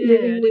 living Yeah, I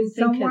didn't with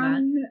think of that.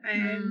 someone,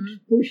 and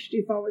pushed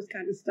if I was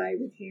going to stay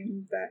with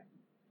him that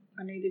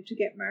I needed to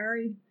get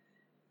married.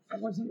 I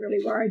wasn't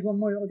really worried one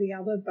way or the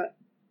other, but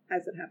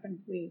as it happened,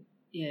 we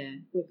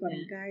got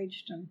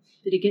engaged. And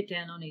Did he get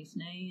down on his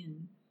knee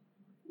and?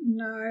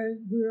 no,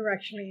 we were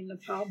actually in the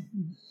pub.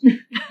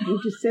 He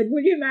just said,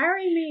 "Will you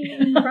marry me?"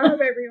 in front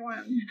of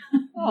everyone.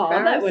 Oh,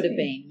 that would have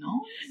Embarrassing.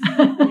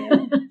 been nice.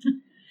 Yeah.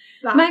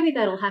 But- Maybe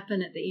that'll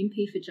happen at the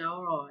Impy for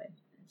Joe or I at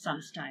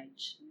some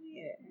stage.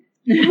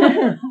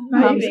 Yeah.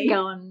 Mum's Maybe.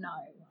 going, no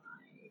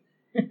way.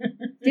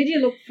 Did you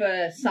look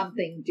for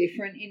something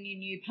different in your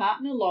new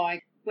partner?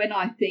 Like, when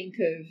I think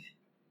of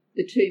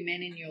the two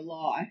men in your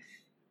life,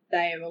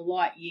 they are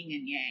like yin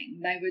and yang.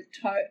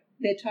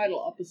 They're total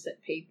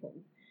opposite people.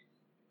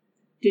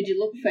 Did you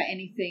look for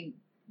anything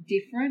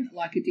different,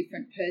 like a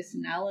different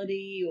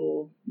personality,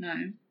 or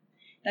no?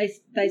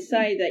 They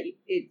say that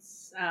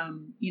it's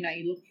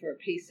you look for a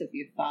piece of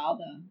your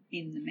father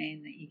in the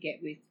man that you get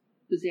with.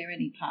 Was there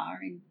any par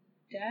in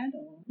Dad,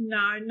 or?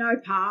 No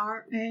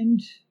par,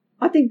 and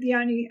I think the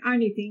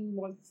only thing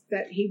was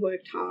that he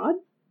worked hard.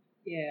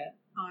 Yeah,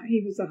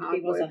 He was a hard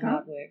he was worker. a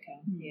hard worker.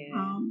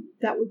 Yeah.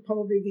 That would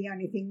probably be the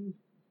only thing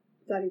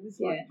that he was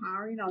like Yeah.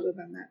 par in. Other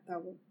than that, they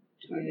were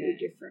totally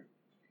different.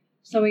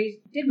 So he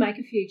did make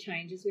a few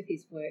changes with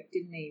his work,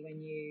 didn't he,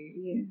 when you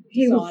Yeah,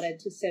 he decided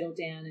to settle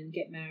down and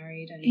get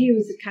married? And He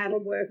was a cattle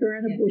worker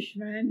and a Yeah.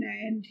 bushman,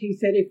 and he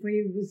said if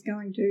we was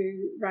going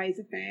to raise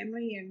a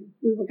family and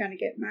we were going to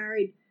get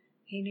married,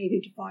 he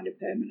needed to find a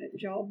permanent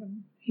job,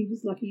 and he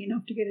was lucky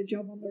enough to get a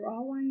job on the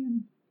railway,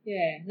 and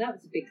that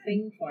was a big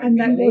thing for him. and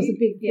that really. was a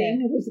big Yeah.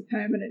 thing. It was a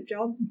permanent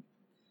job.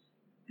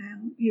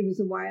 He was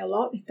away a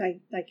lot. They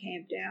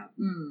camped out.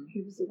 Mm.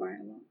 He was away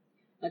a lot.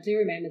 I do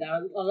remember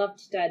that. I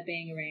loved Dad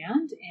being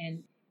around,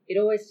 and it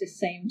always just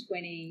seemed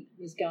when he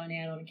was going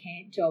out on a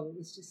camp job, it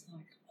was just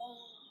like, oh,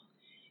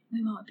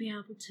 we might be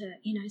able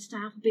to, stay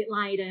up a bit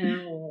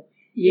later or,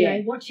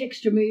 watch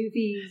extra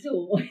movies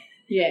or...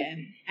 Yeah,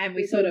 and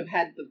we sort of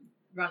had the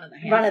run of the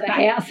house. Run of the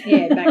back. house.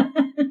 Yeah,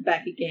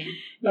 back again.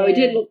 But we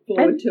did look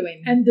forward to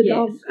him. And the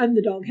Yes.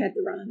 dog had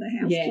the run of the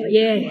house. Yeah, too.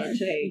 yes.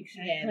 too.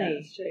 Exactly. Yeah,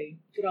 that's true.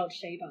 Good old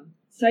Sheba.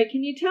 So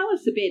can you tell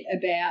us a bit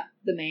about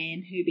the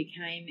man who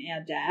became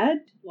our dad?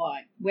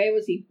 Like, where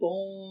was he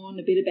born?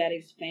 A bit about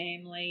his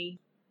family.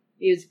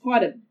 He was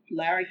quite a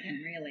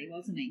larrikin, really,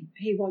 wasn't he?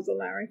 He was a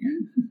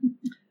larrikin.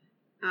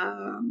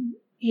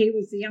 He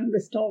was the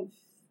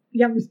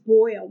youngest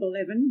boy of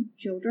 11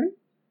 children.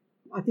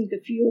 I think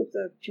a few of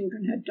the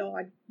children had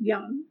died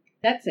young.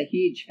 That's a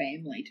huge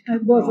family to come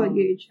It was from. a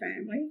huge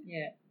family.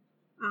 Yeah.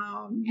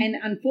 And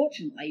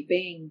unfortunately,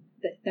 being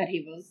that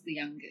he was the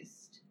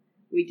youngest,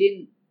 we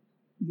didn't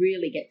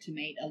really get to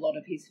meet a lot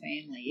of his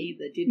family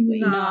either, did we?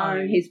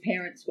 No. His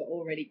parents were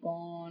already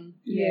gone.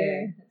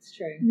 Yeah. That's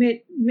true.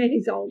 Met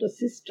his older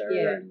sister,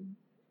 Yeah. and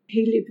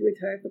he lived with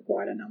her for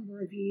quite a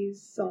number of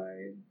years, so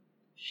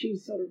she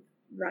sort of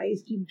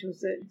raised him to a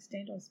certain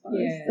extent, I suppose.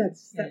 Yeah,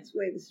 That's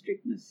where the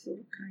strictness sort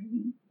of came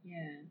in.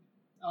 Yeah.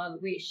 I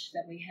wish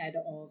that we had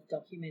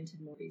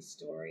documented more of his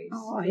stories.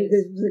 Oh, he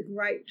was a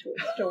great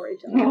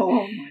storyteller.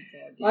 Oh, my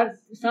God. Yes.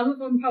 Some of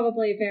them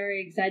probably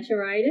very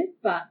exaggerated,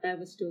 but they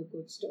were still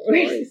good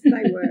stories. They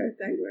were.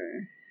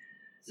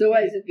 It's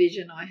always a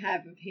vision I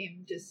have of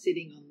him just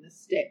sitting on the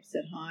steps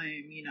at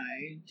home,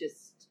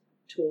 just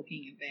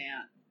talking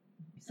about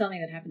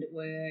Something that happened at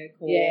work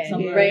or some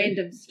somewhere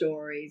random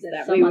stories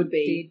that we someone would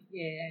be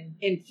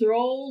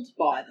enthralled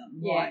by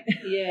them. Yeah. Like,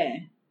 yeah.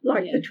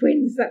 Like Yeah. the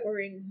twins that were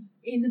in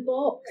in the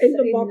box.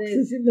 the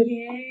boxes in the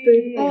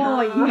yeah.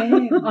 Oh,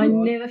 yeah. I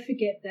never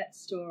forget that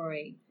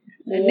story.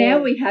 And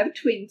now we have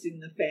twins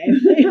in the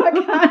family. I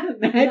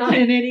can't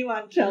imagine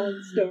anyone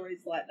telling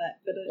stories like that.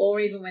 But Or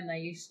even when they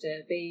used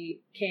to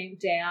be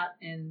camped out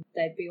and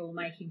they'd be all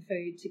making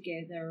food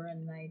together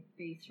and they'd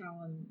be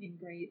throwing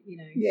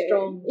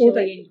strong Or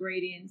chili they-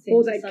 ingredients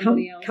or into they'd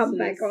somebody come else's.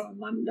 back on a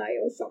Monday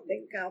or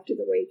something after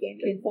the weekend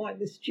and find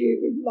the stew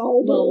with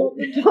mould Mould. all on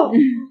the top.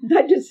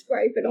 They'd just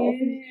scrape it off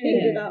and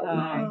heat it up.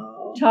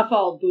 Oh. Tough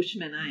old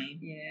bushman, eh?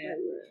 Yeah.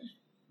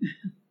 They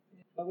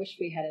were. I wish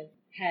we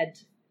had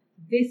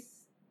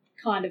this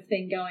kind of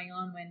thing going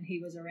on when he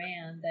was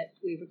around, that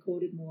we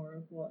recorded more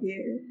of what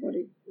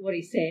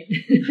he said.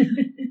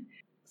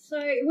 So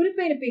it would have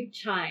been a big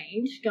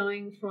change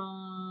going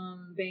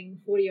from being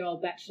a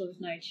 40-year-old bachelor with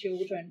no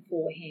children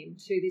for him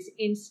to this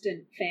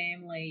instant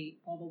family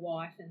of a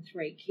wife and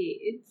 3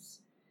 kids.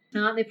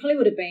 There probably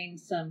would have been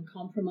some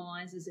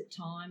compromises at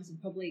times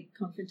and probably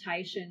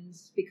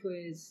confrontations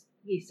because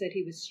he said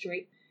he was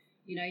strict.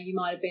 You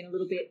might have been a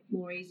little bit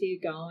more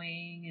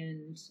easygoing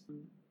and,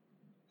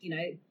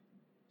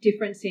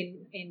 difference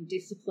in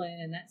discipline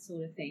and that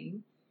sort of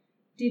thing.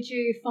 Did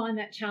you find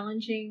that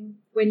challenging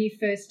when you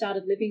first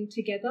started living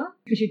together?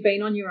 Because you'd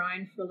been on your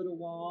own for a little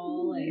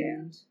while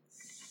and...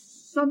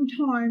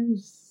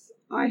 Sometimes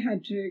I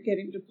had to get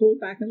him to pull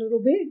back a little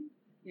bit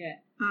Yeah.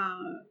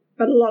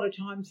 But a lot of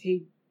times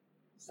he'd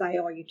say,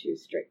 "Oh, you're too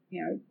strict.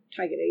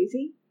 Take it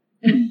easy."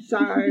 So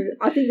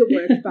I think it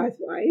works both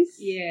ways.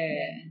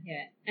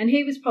 Yeah. And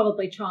he was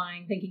probably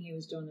thinking he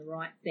was doing the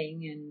right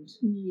thing. And,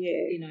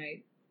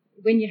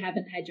 when you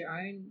haven't had your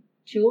own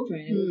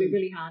children, it would be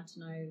really hard to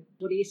know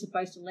what are you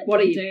supposed to let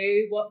them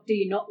do, what do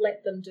you not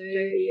let them do.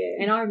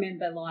 Yeah. And I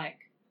remember,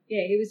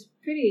 he was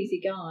pretty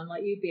easygoing.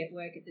 Like, you'd be at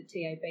work at the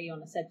TAB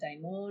on a Saturday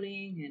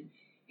morning and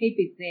he'd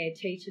be there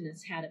teaching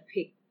us how to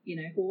pick,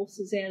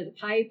 horses out of the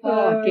paper.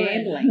 Oh,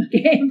 gambling.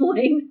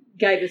 Gambling.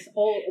 Gave us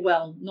all,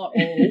 well, not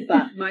all,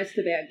 but most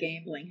of our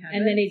gambling habits.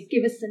 And then he'd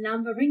give us the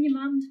number, ring your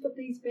mum to put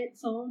these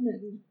bets on.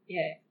 And,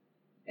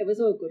 it was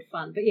all good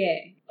fun. But,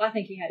 I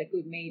think he had a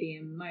good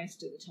medium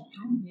most of the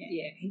time.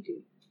 Yeah, he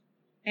did.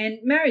 And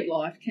married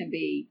life can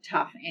be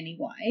tough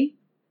anyway,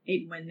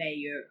 even when they're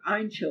your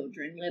own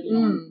children,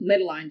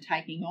 let alone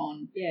taking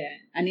on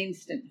an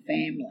instant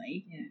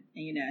family.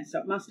 Yeah. So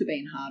it must have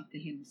been hard for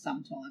him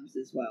sometimes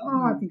as well.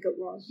 Oh, I think it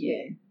was.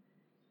 Yeah.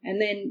 And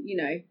then,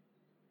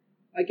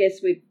 I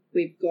guess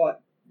we've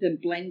got the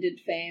blended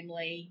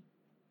family.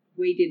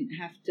 We didn't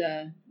have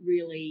to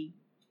really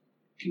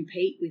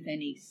compete with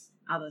any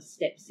other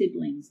step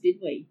siblings, did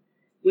we?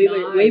 We were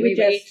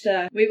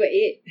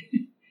it.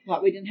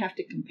 Like, we didn't have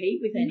to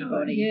compete with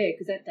anybody. Yeah,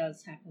 because that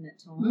does happen at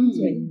times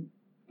when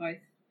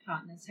both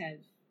partners have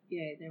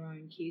their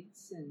own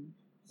kids. And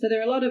so there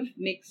are a lot of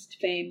mixed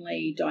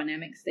family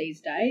dynamics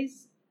these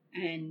days,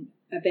 and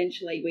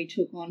eventually we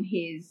took on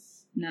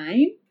his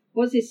name.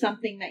 Was this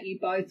something that you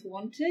both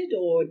wanted,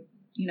 or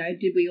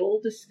did we all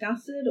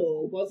discuss it,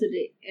 or was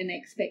it an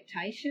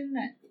expectation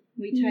that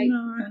we take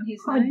on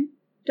his name? I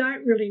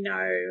don't really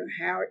know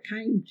how it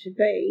came to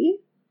be,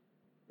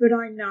 but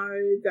I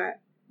know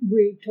that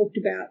we talked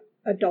about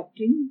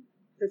adopting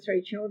the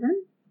 3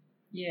 children.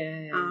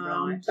 Yeah,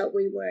 right. But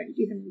we weren't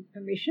given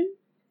permission.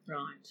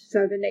 Right.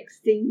 So the next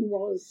thing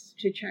was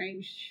to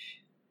change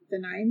the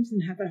names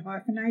and have a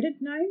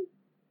hyphenated name.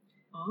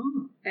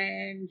 Oh.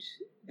 And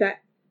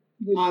that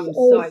was I'm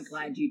so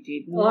glad you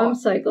did. Oh, I'm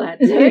so glad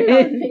too.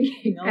 I'm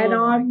thinking,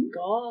 my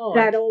God.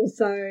 That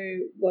also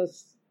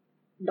was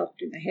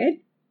knocked in the head.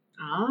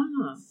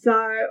 Ah.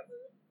 So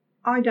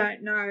I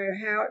don't know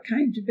how it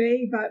came to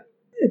be, but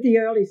the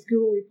early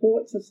school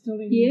reports are still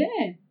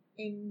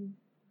in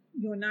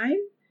your name,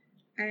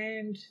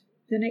 and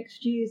the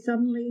next year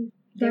suddenly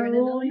they're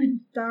all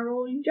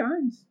in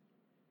Jones.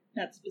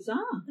 That's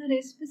bizarre. That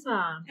is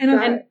bizarre.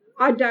 And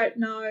I don't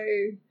know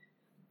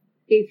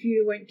if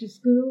you went to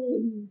school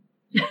and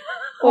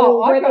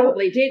I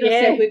probably did. I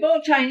said, we've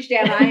all changed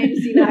our names,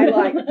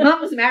 like,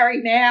 Mum's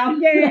married now.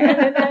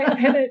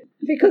 Yeah,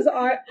 because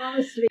I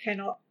honestly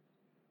cannot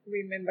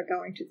remember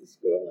going to the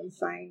school and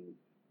saying,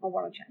 I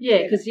want to change.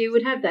 Yeah, because you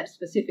would have that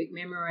specific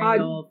memory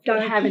of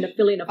having to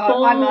fill in a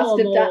form. I must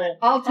have done it.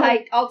 I'll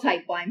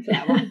take blame for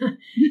that one.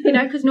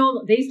 Because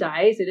these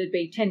days it'd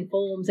be 10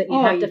 forms that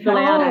you'd have to fill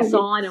out and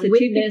sign and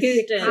witness.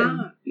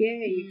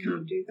 You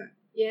can't do that.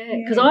 Yeah,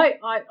 because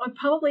I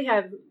probably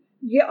have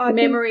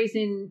memories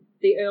in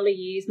the early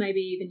years, maybe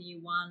even year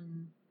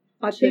 1,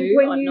 I 2. think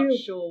I'm not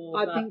sure.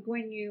 I think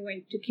when you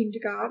went to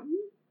kindergarten,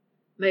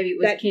 maybe it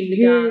was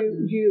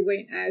kindergarten. You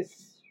went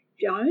as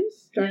Jones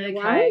straight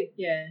away.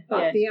 Yeah,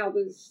 but the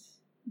others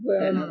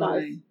were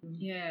both.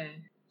 Yeah.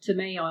 To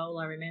me, all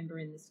I remember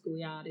in the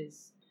schoolyard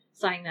is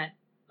saying that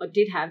I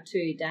did have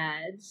 2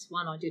 dads.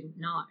 One I didn't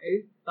know,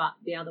 but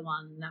the other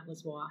one, that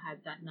was why I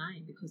had that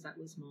name, because that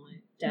was my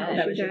dad,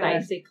 that was your dad.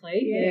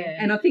 basically. Yeah.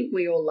 And I think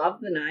we all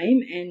love the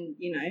name, and,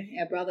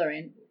 our brother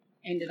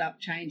ended up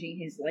changing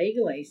his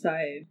legally. So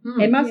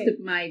it must have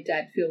made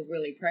Dad feel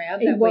really proud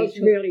that we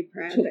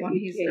took on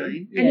his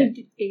name. And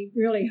he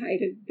really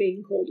hated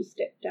being called a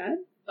stepdad.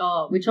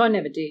 Oh, which I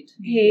never did.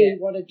 He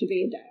wanted to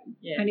be a dad.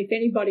 Yeah. And if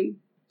anybody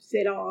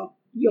said, oh,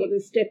 you're the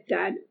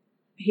stepdad,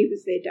 he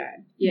was their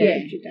dad. Yeah.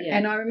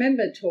 And I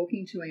remember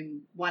talking to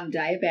him one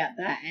day about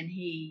that, and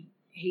he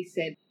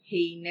said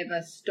he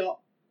never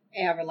stopped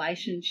our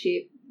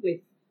relationship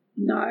with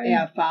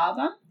our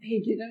father.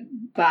 He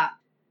didn't. But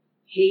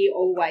he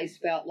always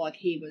felt like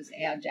he was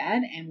our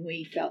dad, and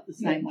we felt the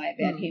same way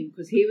about him,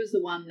 because he was the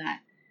one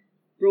that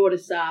brought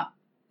us up,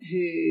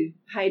 who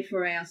paid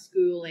for our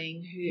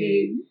schooling,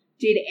 who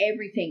did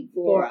everything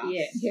for us.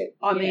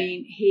 I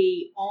mean,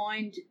 he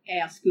ironed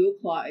our school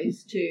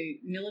clothes to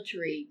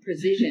military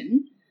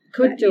precision.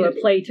 Could do a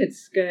pleated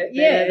skirt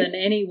better than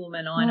any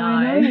woman I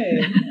know.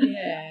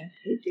 Yeah,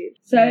 he did.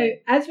 So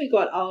as we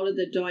got older,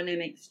 the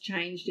dynamics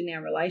changed in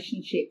our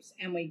relationships,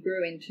 and we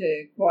grew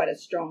into quite a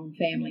strong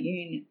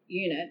family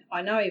unit.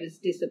 I know he was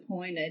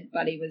disappointed,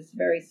 but he was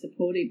very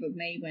supportive of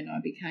me when I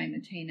became a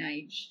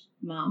teenage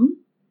mum.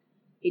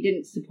 He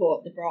didn't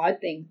support the bride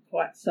thing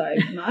quite so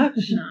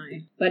much. No.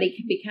 But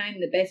he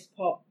became the best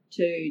pop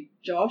to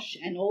Josh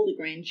and all the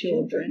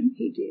grandchildren.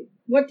 He did.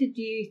 What did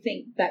you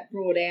think that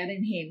brought out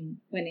in him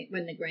when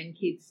the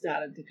grandkids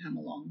started to come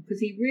along? Because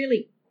he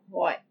really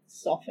quite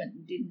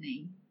softened, didn't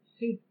he?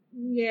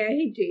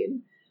 He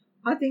did.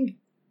 I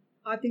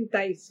think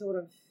they sort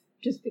of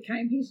just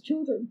became his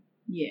children.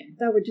 Yeah.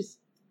 They were just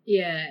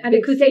Yeah, An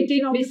because he extension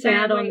did of the miss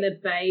out on family, the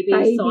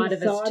baby side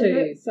of us side too.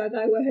 it, so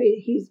they were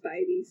his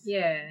babies.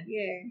 Yeah.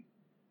 Yeah.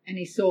 And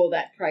he saw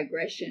that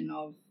progression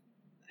of,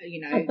 A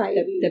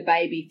baby. the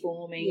baby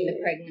forming, the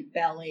Yeah. pregnant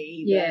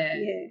belly. Yeah.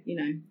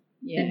 Yeah.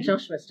 Yeah. And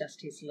Joshua's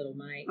just his little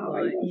mate. Oh,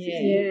 like, he was.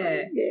 yeah.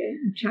 Yeah. Yeah.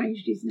 And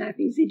changed his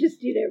nappies. He just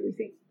did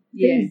everything.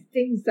 Yeah.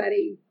 Things that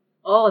he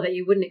Oh, that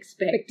you wouldn't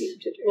expect. expected him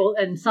to do. Well,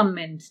 and some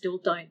men still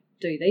don't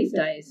do these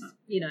No. days,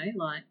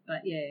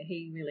 but yeah,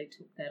 he really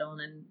took that on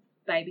and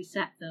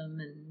babysat them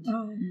and,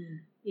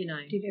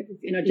 Did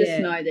everything. And I just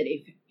Yeah. know that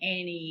if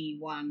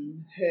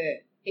anyone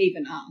hurt,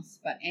 even us,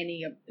 but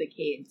any of the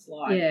kids,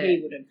 Yeah. he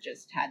would have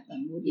just had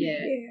them, wouldn't he?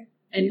 Yeah. Yeah.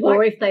 and Like-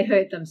 or if they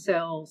hurt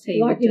themselves, he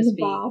Like would in just the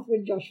be. bath,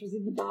 when Josh was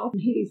in the bath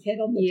and hit his head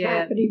on the Yeah.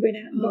 tap and he went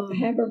out and got the Oh.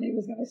 hammer and he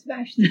was going to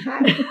smash the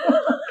tap.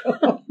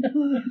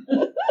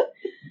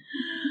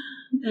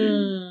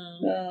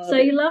 Oh, So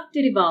your love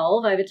did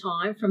evolve over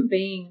time from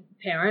being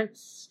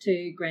parents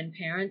to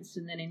grandparents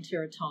and then into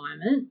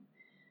retirement.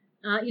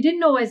 You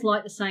didn't always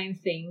like the same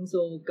things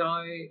or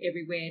go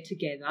everywhere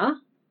together,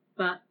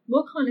 but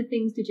what kind of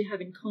things did you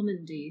have in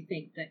common, do you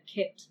think, that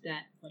kept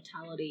that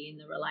vitality in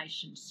the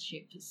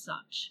relationship as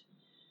such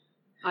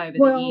over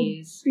the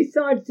years?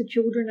 Besides the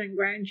children and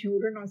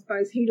grandchildren, I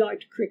suppose he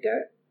liked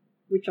cricket,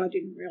 which I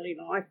didn't really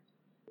like.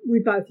 We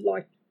both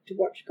liked to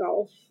watch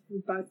golf.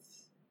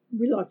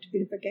 We liked a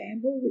bit of a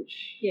gamble,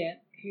 which Yeah.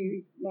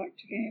 he liked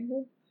to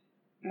gamble.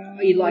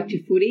 Oh, you liked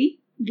your footy?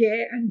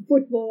 Yeah, and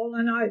football,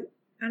 and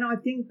I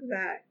think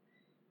that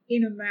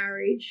in a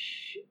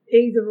marriage,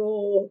 either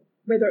or,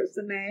 whether it's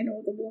the man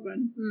or the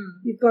woman,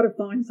 you've got to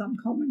find some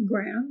common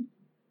ground.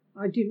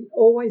 I didn't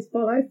always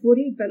follow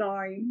footy, but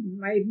I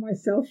made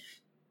myself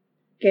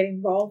get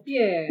involved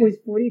Yeah.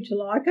 with footy to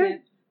like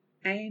it.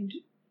 And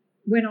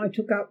when I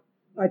took up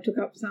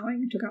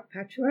sewing, took up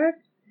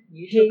patchwork,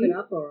 You took it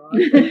up all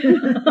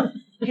right.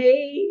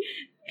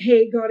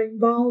 he got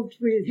involved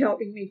with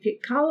helping me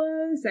pick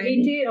colours. And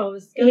He did. I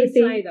was going to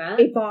say that.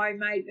 if I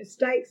made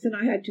mistakes and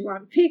I had to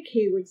unpick,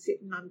 he would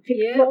sit and unpick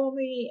Yeah. for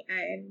me.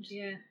 And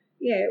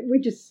we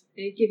just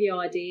He'd give you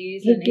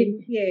ideas, he'd and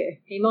give,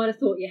 he might have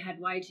thought you had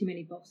way too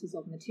many boxes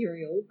of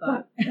material,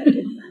 but that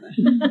didn't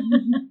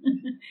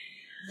matter.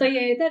 So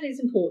yeah, that is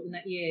important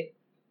that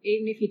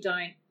even if you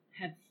don't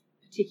have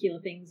particular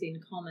things in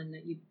common,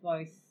 that you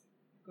both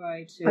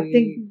go to. I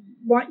think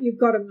what you've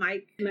got to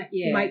make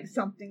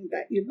something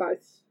that you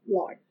both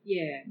like.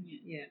 Yeah.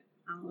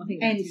 I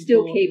think And that's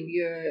still important. keep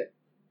your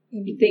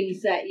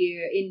things that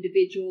your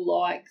individual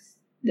likes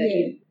that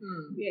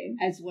you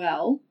as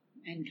well,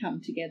 and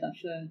come together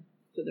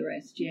for the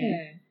rest.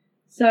 Yeah.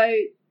 So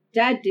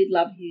Dad did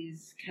love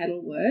his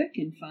cattle work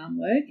and farm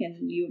work,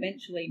 and you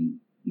eventually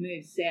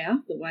moved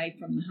south away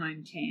from the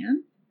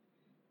hometown,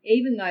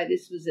 even though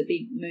this was a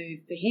big move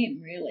for him,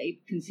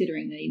 really,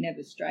 considering that he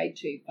never strayed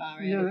too far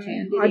out of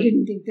town. I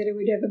didn't think that he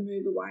would ever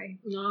move away.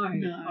 No,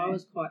 I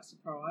was quite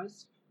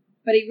surprised.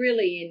 But he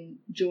really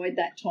enjoyed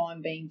that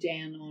time being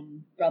down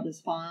on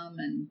Brother's farm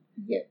and,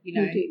 he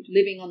did.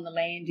 living on the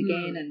land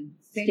again and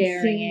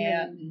staring Fencing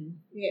out and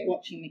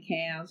watching the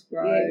cows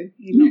grow.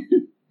 He loved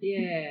it.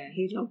 Yeah,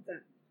 He loved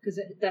that. because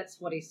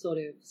that's what he sort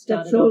of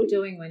started all off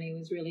doing when he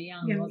was really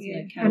young, wasn't it?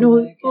 And Cattle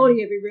work all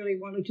he ever really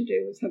wanted to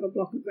do was have a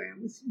block of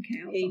ground with some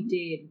cows he on.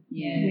 did.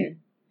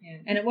 Yeah.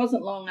 And it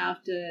wasn't long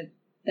after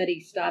that he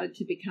started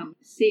to become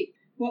sick.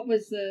 What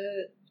was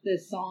the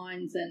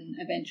signs and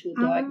eventual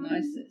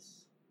diagnosis?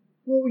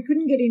 Well, we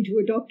couldn't get into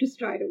a doctor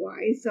straight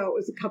away, so it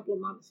was a couple of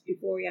months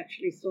before he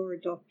actually saw a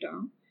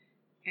doctor.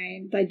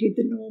 And they did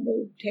the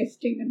normal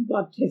testing and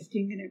blood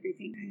testing and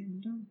everything.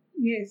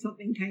 And,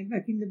 something came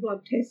back in the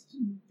blood test,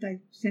 and they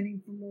sent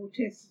him for more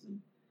tests.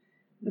 And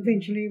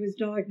eventually he was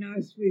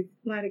diagnosed with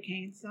bladder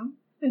cancer.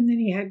 And then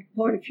he had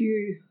quite a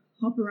few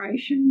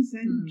operations.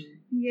 And,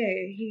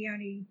 he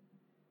only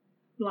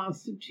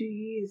lasted 2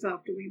 years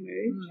after we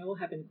moved. It all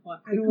happened quite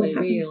It all quickly,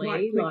 happened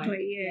really. quite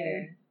quickly,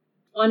 yeah.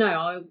 I know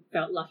I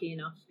felt lucky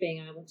enough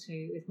being able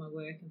to, with my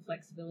work and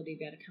flexibility,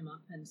 be able to come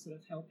up and sort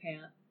of help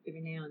out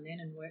every now and then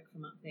and work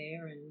from up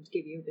there and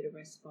give you a bit of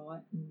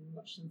respite and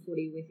watch some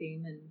footy with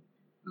him. And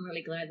I'm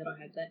really glad that I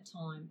had that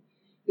time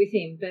with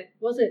him. But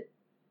it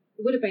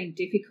would have been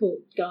difficult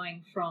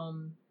going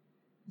from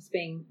just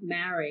being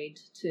married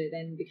to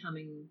then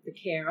becoming the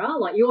carer.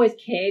 Like, you always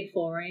cared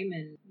for him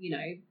and,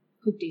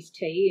 cooked his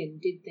tea and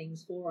did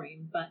things for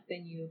him, but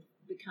then you've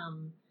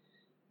become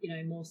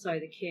more so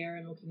the care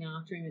and looking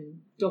after him and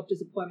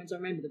doctor's appointments. I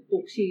remember the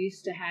books you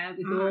used to have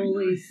with all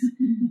these,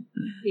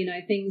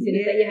 things in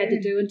it that you had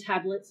to do, and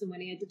tablets, and when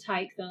he had to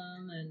take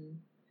them,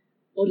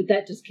 or did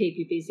that just keep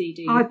you busy,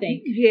 do you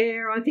think?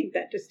 Yeah, I think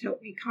that just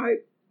helped me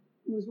cope.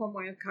 It was one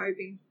way of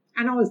coping.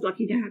 And I was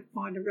lucky to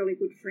find a really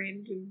good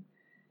friend, and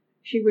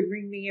she would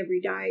ring me every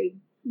day,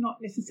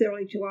 not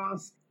necessarily to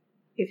ask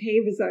if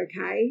he was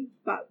okay,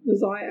 but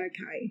was I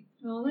okay?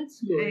 Oh, that's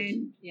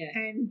good.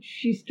 And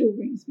she still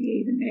rings me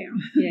even now.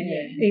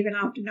 Yeah. Even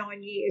after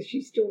 9 years,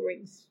 she still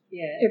rings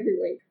every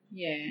week.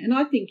 Yeah, and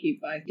I think you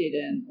both did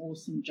an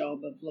awesome job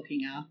of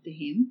looking after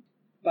him,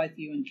 both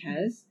you and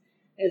Kaz.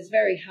 It was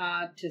very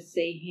hard to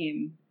see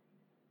him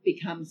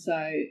become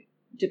so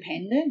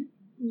dependent.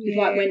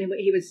 Yeah. Like when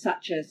he was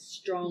such a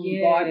strong,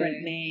 Yeah,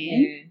 vibrant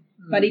man. yeah.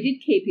 But he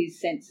did keep his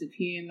sense of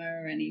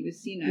humour, and he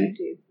was, He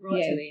did. right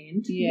yeah. to the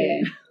end.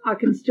 Yeah. I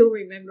can still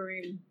remember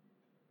him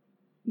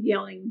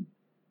yelling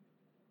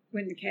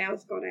when the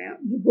cows got out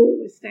and the bull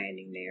was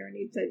standing there, and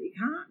he said, "You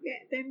can't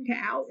get them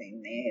cows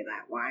in there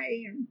that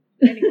way." And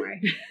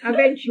anyway,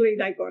 eventually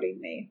they got in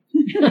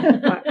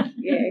there. But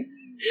yeah,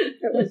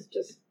 it was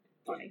just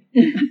funny.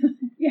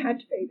 You had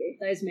to be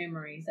there. Those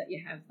memories that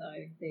you have,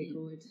 though, they're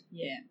good.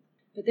 Yeah.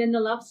 But then the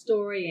love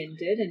story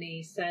ended and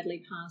he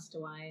sadly passed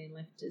away and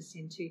left us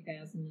in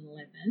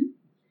 2011.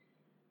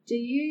 Do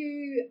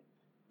you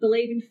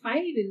believe in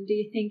fate, and do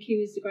you think he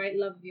was the great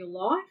love of your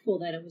life, or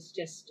that it was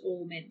just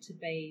all meant to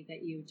be,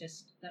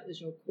 that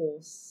was your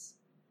course?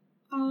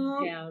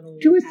 How it all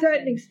To a certain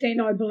happened? extent,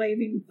 I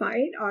believe in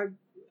fate.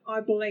 I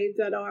believe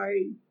that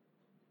I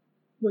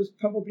was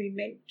probably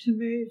meant to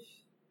move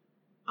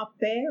up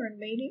there and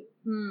meet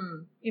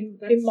him. In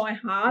my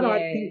heart, I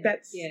think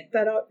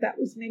that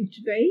was meant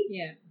to be.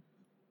 Yeah.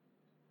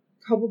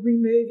 Probably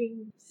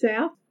moving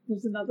south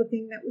was another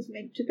thing that was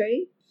meant to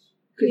be.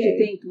 Because Yeah. you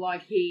think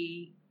like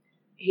he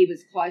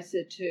was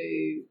closer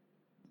to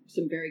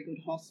some very good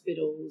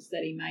hospitals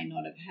that he may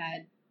not have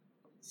had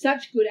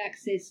such good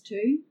access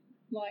to.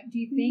 Like, do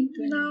you think?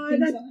 No,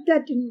 things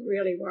that didn't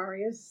really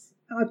worry us.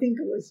 I think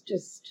it was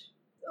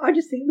I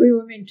just think we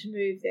were meant to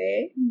move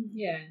there.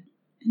 Yeah.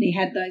 And he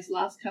had those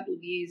last couple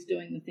of years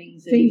doing the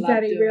things that Things he loved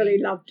that he doing. really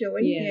loved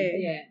doing. Yeah.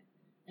 Yeah.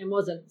 And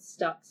wasn't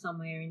stuck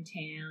somewhere in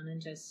town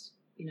and just,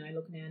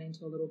 looking out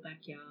into a little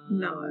backyard.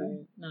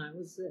 No. No, it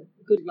was a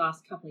good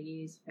last couple of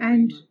years for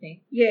And- him, I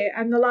think. Yeah,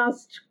 and the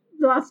last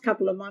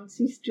couple of months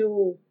he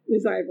still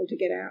was able to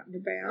get out and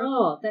about.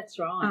 Oh, that's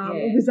right.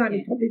 It was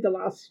only probably the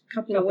last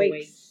couple of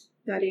weeks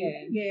that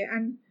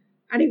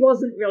and he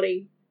wasn't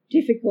really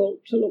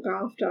difficult to look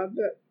after,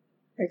 but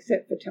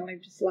except for telling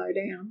him to slow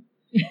down.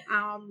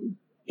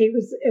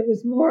 It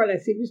was more or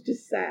less he was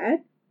just sad,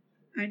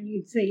 and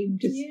you'd see him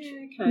just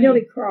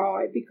nearly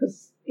cry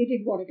because he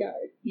didn't want to go.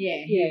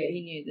 Yeah, Yeah.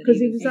 he knew that Because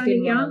he was He only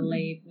didn't want young. to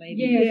leave. leaving.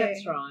 Yeah, Yeah.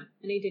 that's right.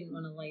 And he didn't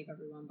want to leave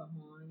everyone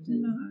behind.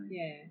 And No.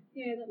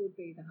 yeah, that would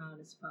be the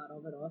hardest part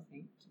of it, I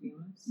think, to be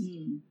honest.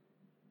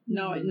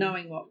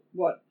 Knowing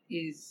what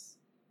is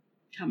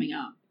coming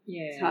up,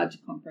 Yeah. it's hard to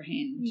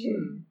comprehend. Yeah.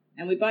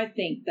 And we both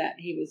think that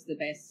he was the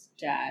best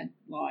dad.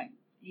 Like,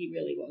 he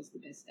really was the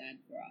best dad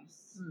for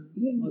us,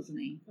 Yeah. wasn't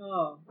he?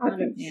 Oh, I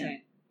 100%.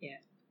 think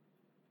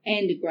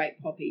And a great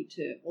poppy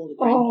to all the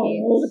Oh,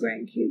 grandkids. all the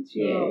grandkids,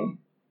 yeah. Oh.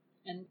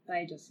 And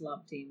they just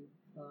loved him,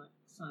 like,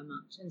 so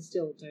much, and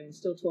still do, and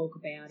still talk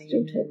about him.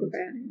 Still talk and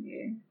about him,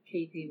 yeah.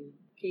 keep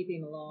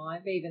him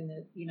alive. Even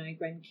the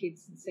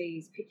grandkids see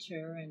his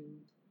picture,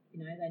 and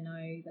they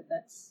know that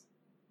that's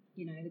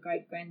the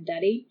great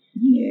granddaddy,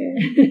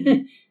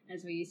 Yeah.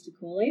 as we used to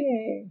call him.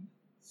 Yeah.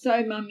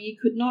 So, Mum, you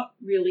could not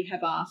really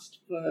have asked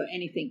for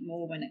anything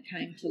more when it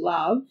came to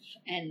love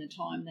and the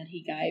time that he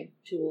gave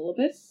to all of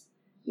us.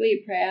 Were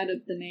you proud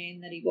of the man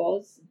that he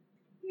was?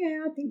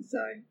 Yeah, I think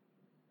so.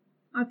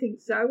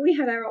 We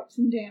had our ups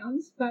and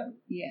downs, but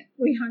Yeah.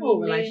 we hung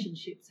All in there.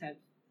 relationships have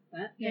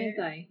that, don't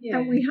they? Yeah.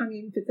 And we hung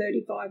in for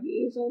 35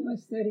 years,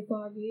 almost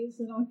 35 years,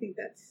 and I think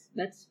that's...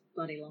 That's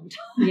bloody long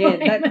time.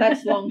 Yeah,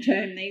 that's long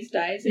term these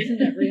days, isn't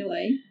it,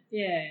 really?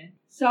 Yeah.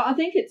 So I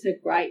think it's a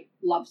great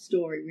love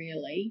story,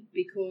 really,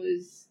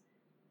 because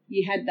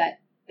you had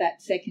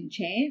that second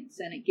chance,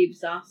 and it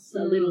gives us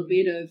a little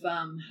bit of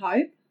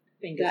hope.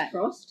 Fingers That-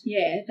 crossed.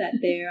 Yeah,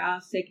 that there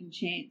are second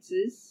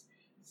chances.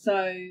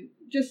 So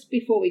just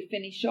before we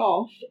finish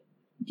off,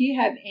 do you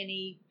have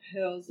any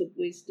pearls of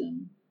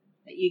wisdom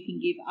that you can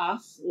give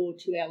us or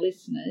to our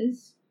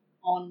listeners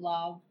on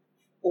love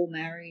or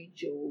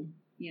marriage or,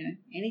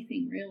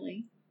 anything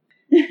really?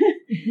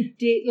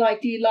 Do you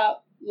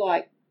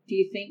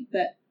think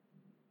that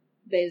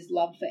there's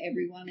love for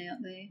everyone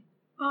out there?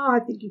 Oh, I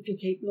think if you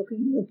keep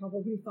looking, you'll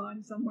probably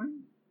find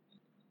someone.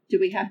 Do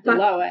we have to But-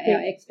 lower yeah.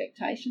 our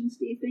expectations,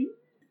 do you think?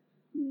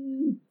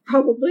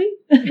 Probably.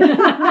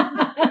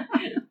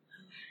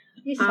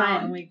 You're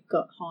saying we've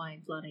got high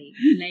bloody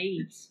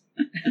needs.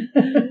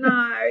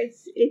 No,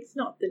 it's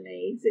not the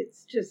needs.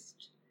 It's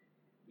just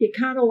you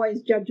can't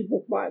always judge a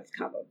book by its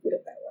cover, put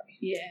it that way.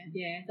 Yeah.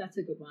 Yeah, that's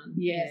a good one.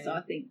 Yes,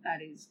 I think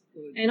that is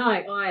good. And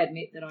I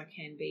admit that I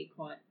can be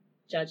quite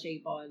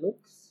judgy by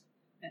looks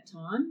at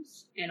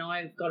times. And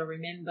I've got to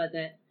remember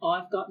that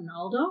I've gotten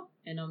older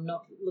and I'm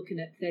not looking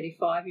at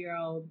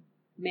 35-year-old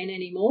men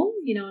anymore.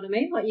 You know what I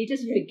mean? Like, you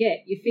just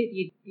forget.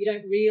 You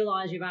don't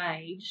realise you've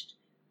aged,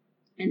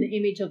 and the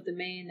image of the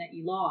man that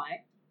you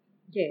like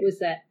was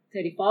that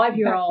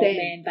 35-year-old Back then.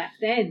 man back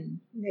then.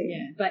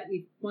 Yeah. But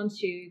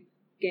once you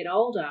get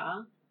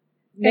older,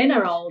 men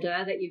are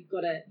older, that you've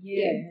got to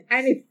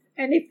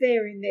And if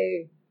they're in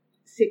their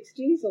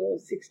 60s or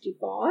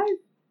 65,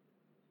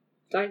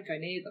 don't go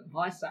near them,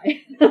 I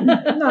say.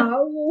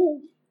 no, well,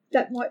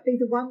 that might be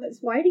the one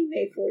that's waiting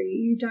there for you.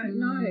 You don't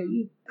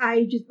know.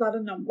 Age is but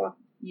a number.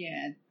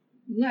 Yeah,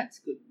 that's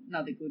good.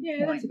 Another good Yeah,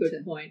 point. that's a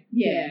good point.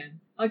 Yeah.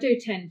 I do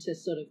tend to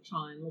sort of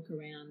try and look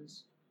around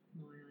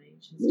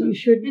age and Well, stuff. you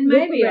should And look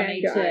maybe I around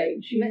need your to.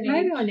 age. You Maybe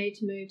need- I need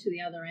to move to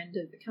the other end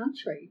of the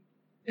country.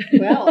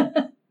 Well,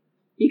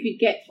 you could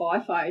get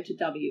FIFO to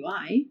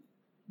WA.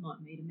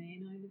 Might meet a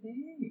man over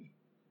there.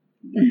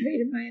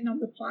 meet a man on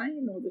the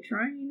plane or the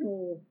train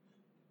or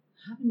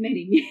Haven't met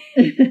him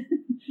yet.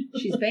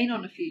 She's been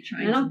on a few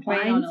trains And and I've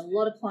been planes. on a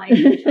lot of planes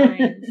and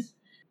trains.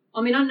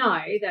 I mean, I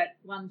know that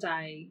one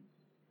day,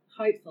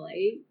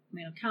 hopefully, I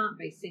mean, I can't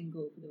be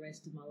single for the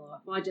rest of my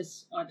life. I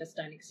just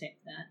don't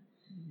accept that.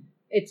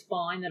 It's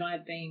fine that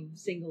I've been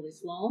single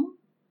this long.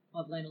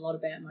 I've learned a lot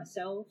about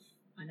myself.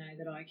 I know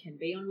that I can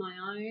be on my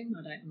own.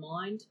 I don't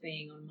mind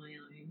being on my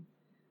own.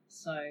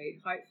 So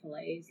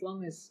hopefully, as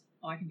long as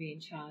I can be in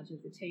charge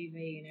of the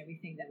TV and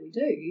everything that we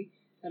do,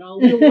 that I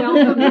will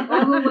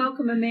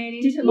welcome a man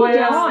into my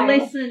life.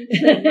 Listen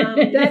to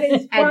Mum's That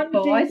is one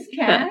advice, thing.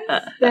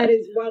 Kaz. That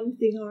is one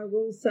thing I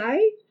will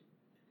say.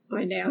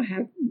 I'm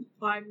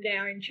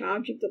now in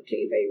charge of the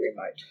TV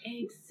remote.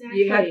 Exactly.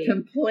 You have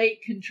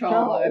complete control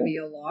Control. over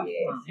your life,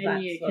 Yes. Mum. And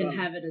That's you what can I'm-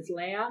 have it as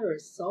loud or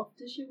as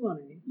soft as you want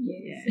to.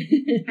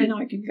 Yes. And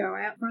I can go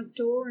out front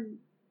door and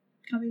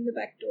come in the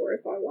back door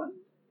if I want.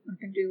 I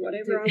can do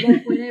whatever I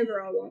want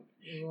whenever I want.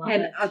 Love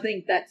And it. I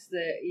think that's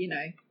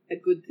a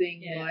good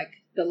thing, Yeah. like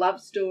the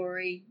love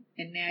story,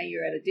 and now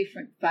you're at a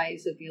different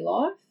phase of your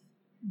life,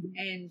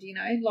 and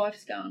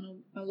life's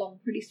going along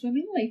pretty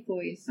swimmingly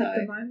for you. So At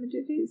the moment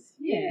it is.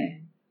 yeah.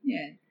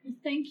 Well,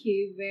 thank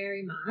you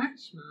very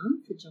much,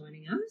 Mum, for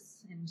joining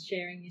us and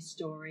sharing your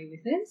story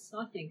with us.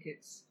 I think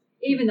it's,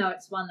 even though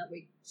it's one that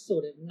we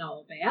sort of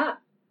know about,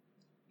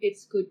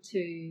 it's good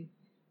to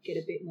get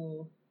a bit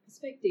more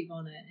perspective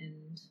on it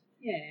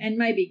And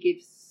maybe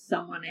give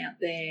someone out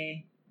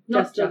there,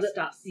 not just just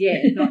us.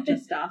 not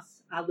just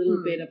us, a little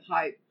Hmm. bit of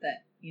hope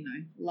that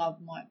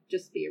love might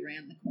just be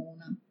around the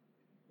corner.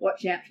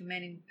 Watch out for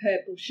men in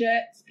purple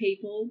shirts,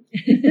 people.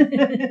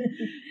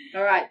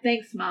 All right,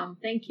 thanks, Mum.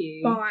 Thank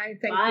you. Bye.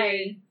 Thank Bye.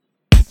 you.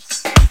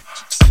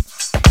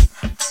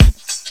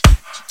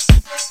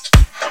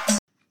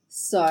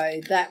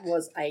 So that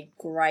was a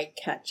great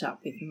catch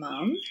up with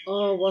Mum.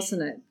 Oh,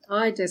 wasn't it?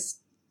 I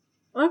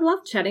love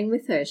chatting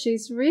with her.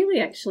 She's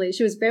really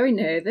she was very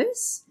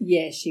nervous,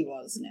 Yeah, she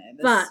was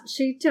nervous. but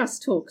she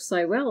just talks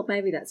so well.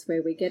 Maybe that's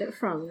where we get it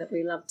from, that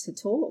we love to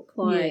talk.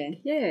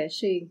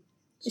 She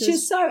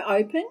she's so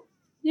open,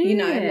 yeah.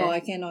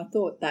 and I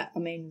thought that,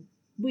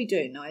 we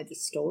do know the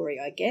story,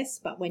 I guess,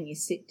 but when you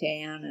sit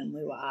down and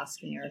we were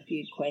asking her a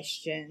few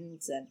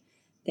questions and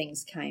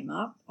things came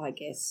up, I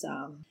guess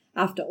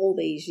after all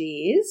these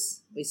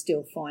years, we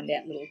still find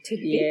out little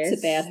tidbits Yes.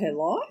 about her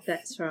life.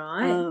 That's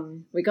right.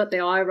 We got the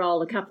eye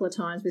roll a couple of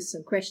times with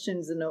some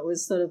questions, and it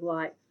was sort of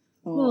like,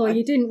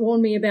 you didn't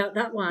warn me about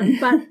that one.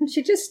 But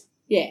she just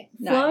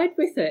flowed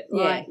with it.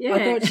 I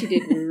thought she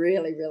did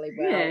really, really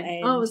well. Yeah.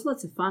 And It was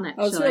lots of fun,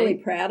 actually. I was really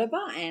proud of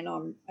her, and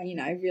I'm,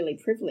 really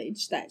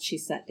privileged that she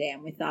sat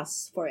down with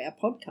us for our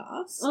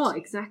podcast. Oh,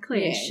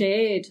 exactly. And Yeah.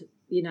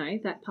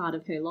 shared, that part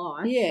of her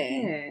life.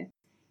 Yeah.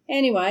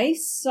 Anyway,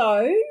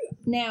 so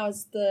now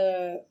as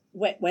the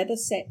wet weather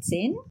sets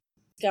in,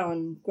 go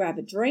and grab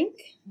a drink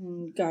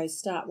and go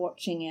start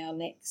watching our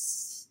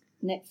next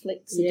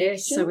Netflix addiction.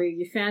 Yes, so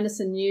you found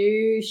us a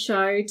new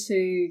show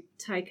to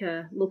take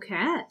a look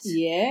at.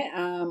 Yeah,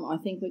 I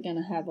think we're going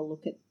to have a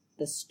look at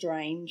The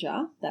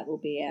Stranger. That will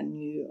be our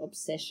new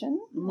obsession.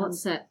 And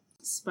what's that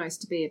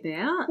supposed to be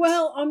about?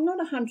 Well, I'm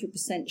not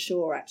 100%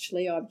 sure,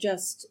 actually. I've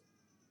just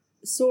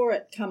saw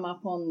it come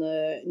up on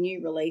the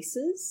new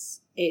releases.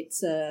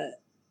 It's a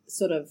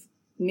sort of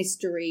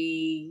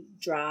mystery,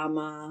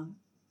 drama,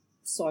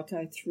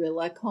 psycho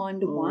thriller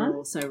kind of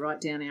one. So right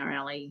down our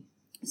alley.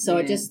 So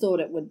I Yeah. just thought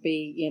it would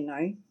be,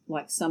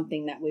 like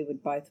something that we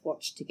would both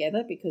watch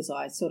together, because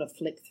I sort of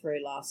flicked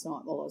through last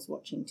night while I was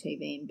watching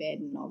TV in bed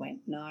and I went,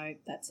 no,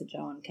 that's a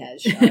Joe and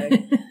Kaz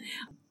show.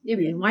 Yeah,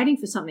 we've been waiting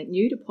for something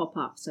new to pop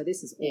up, so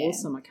this is Yeah.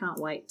 awesome. I can't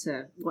wait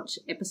to watch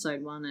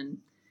episode 1 and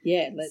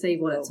Let's see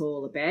what it's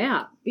all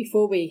about.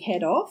 Before we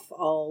head off,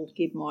 I'll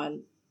give my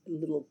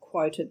little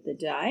quote of the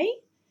day.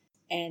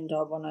 And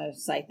I want to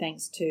say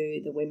thanks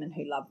to the Women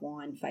Who Love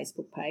Wine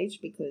Facebook page,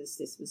 because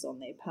this was on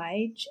their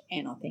page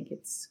and I think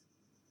it's,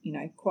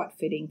 quite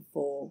fitting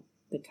for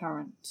the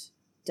current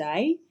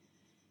day.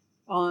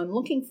 I'm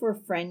looking for a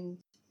friend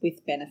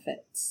with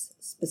benefits,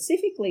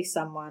 specifically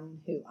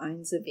someone who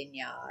owns a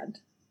vineyard.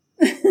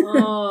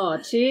 Oh,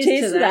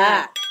 cheers to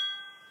that.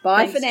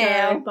 Bye Thanks, for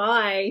now. Jo.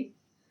 Bye.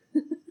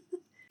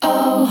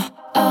 Oh,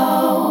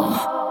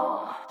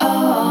 oh,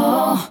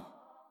 oh,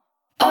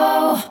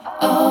 oh,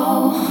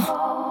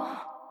 oh.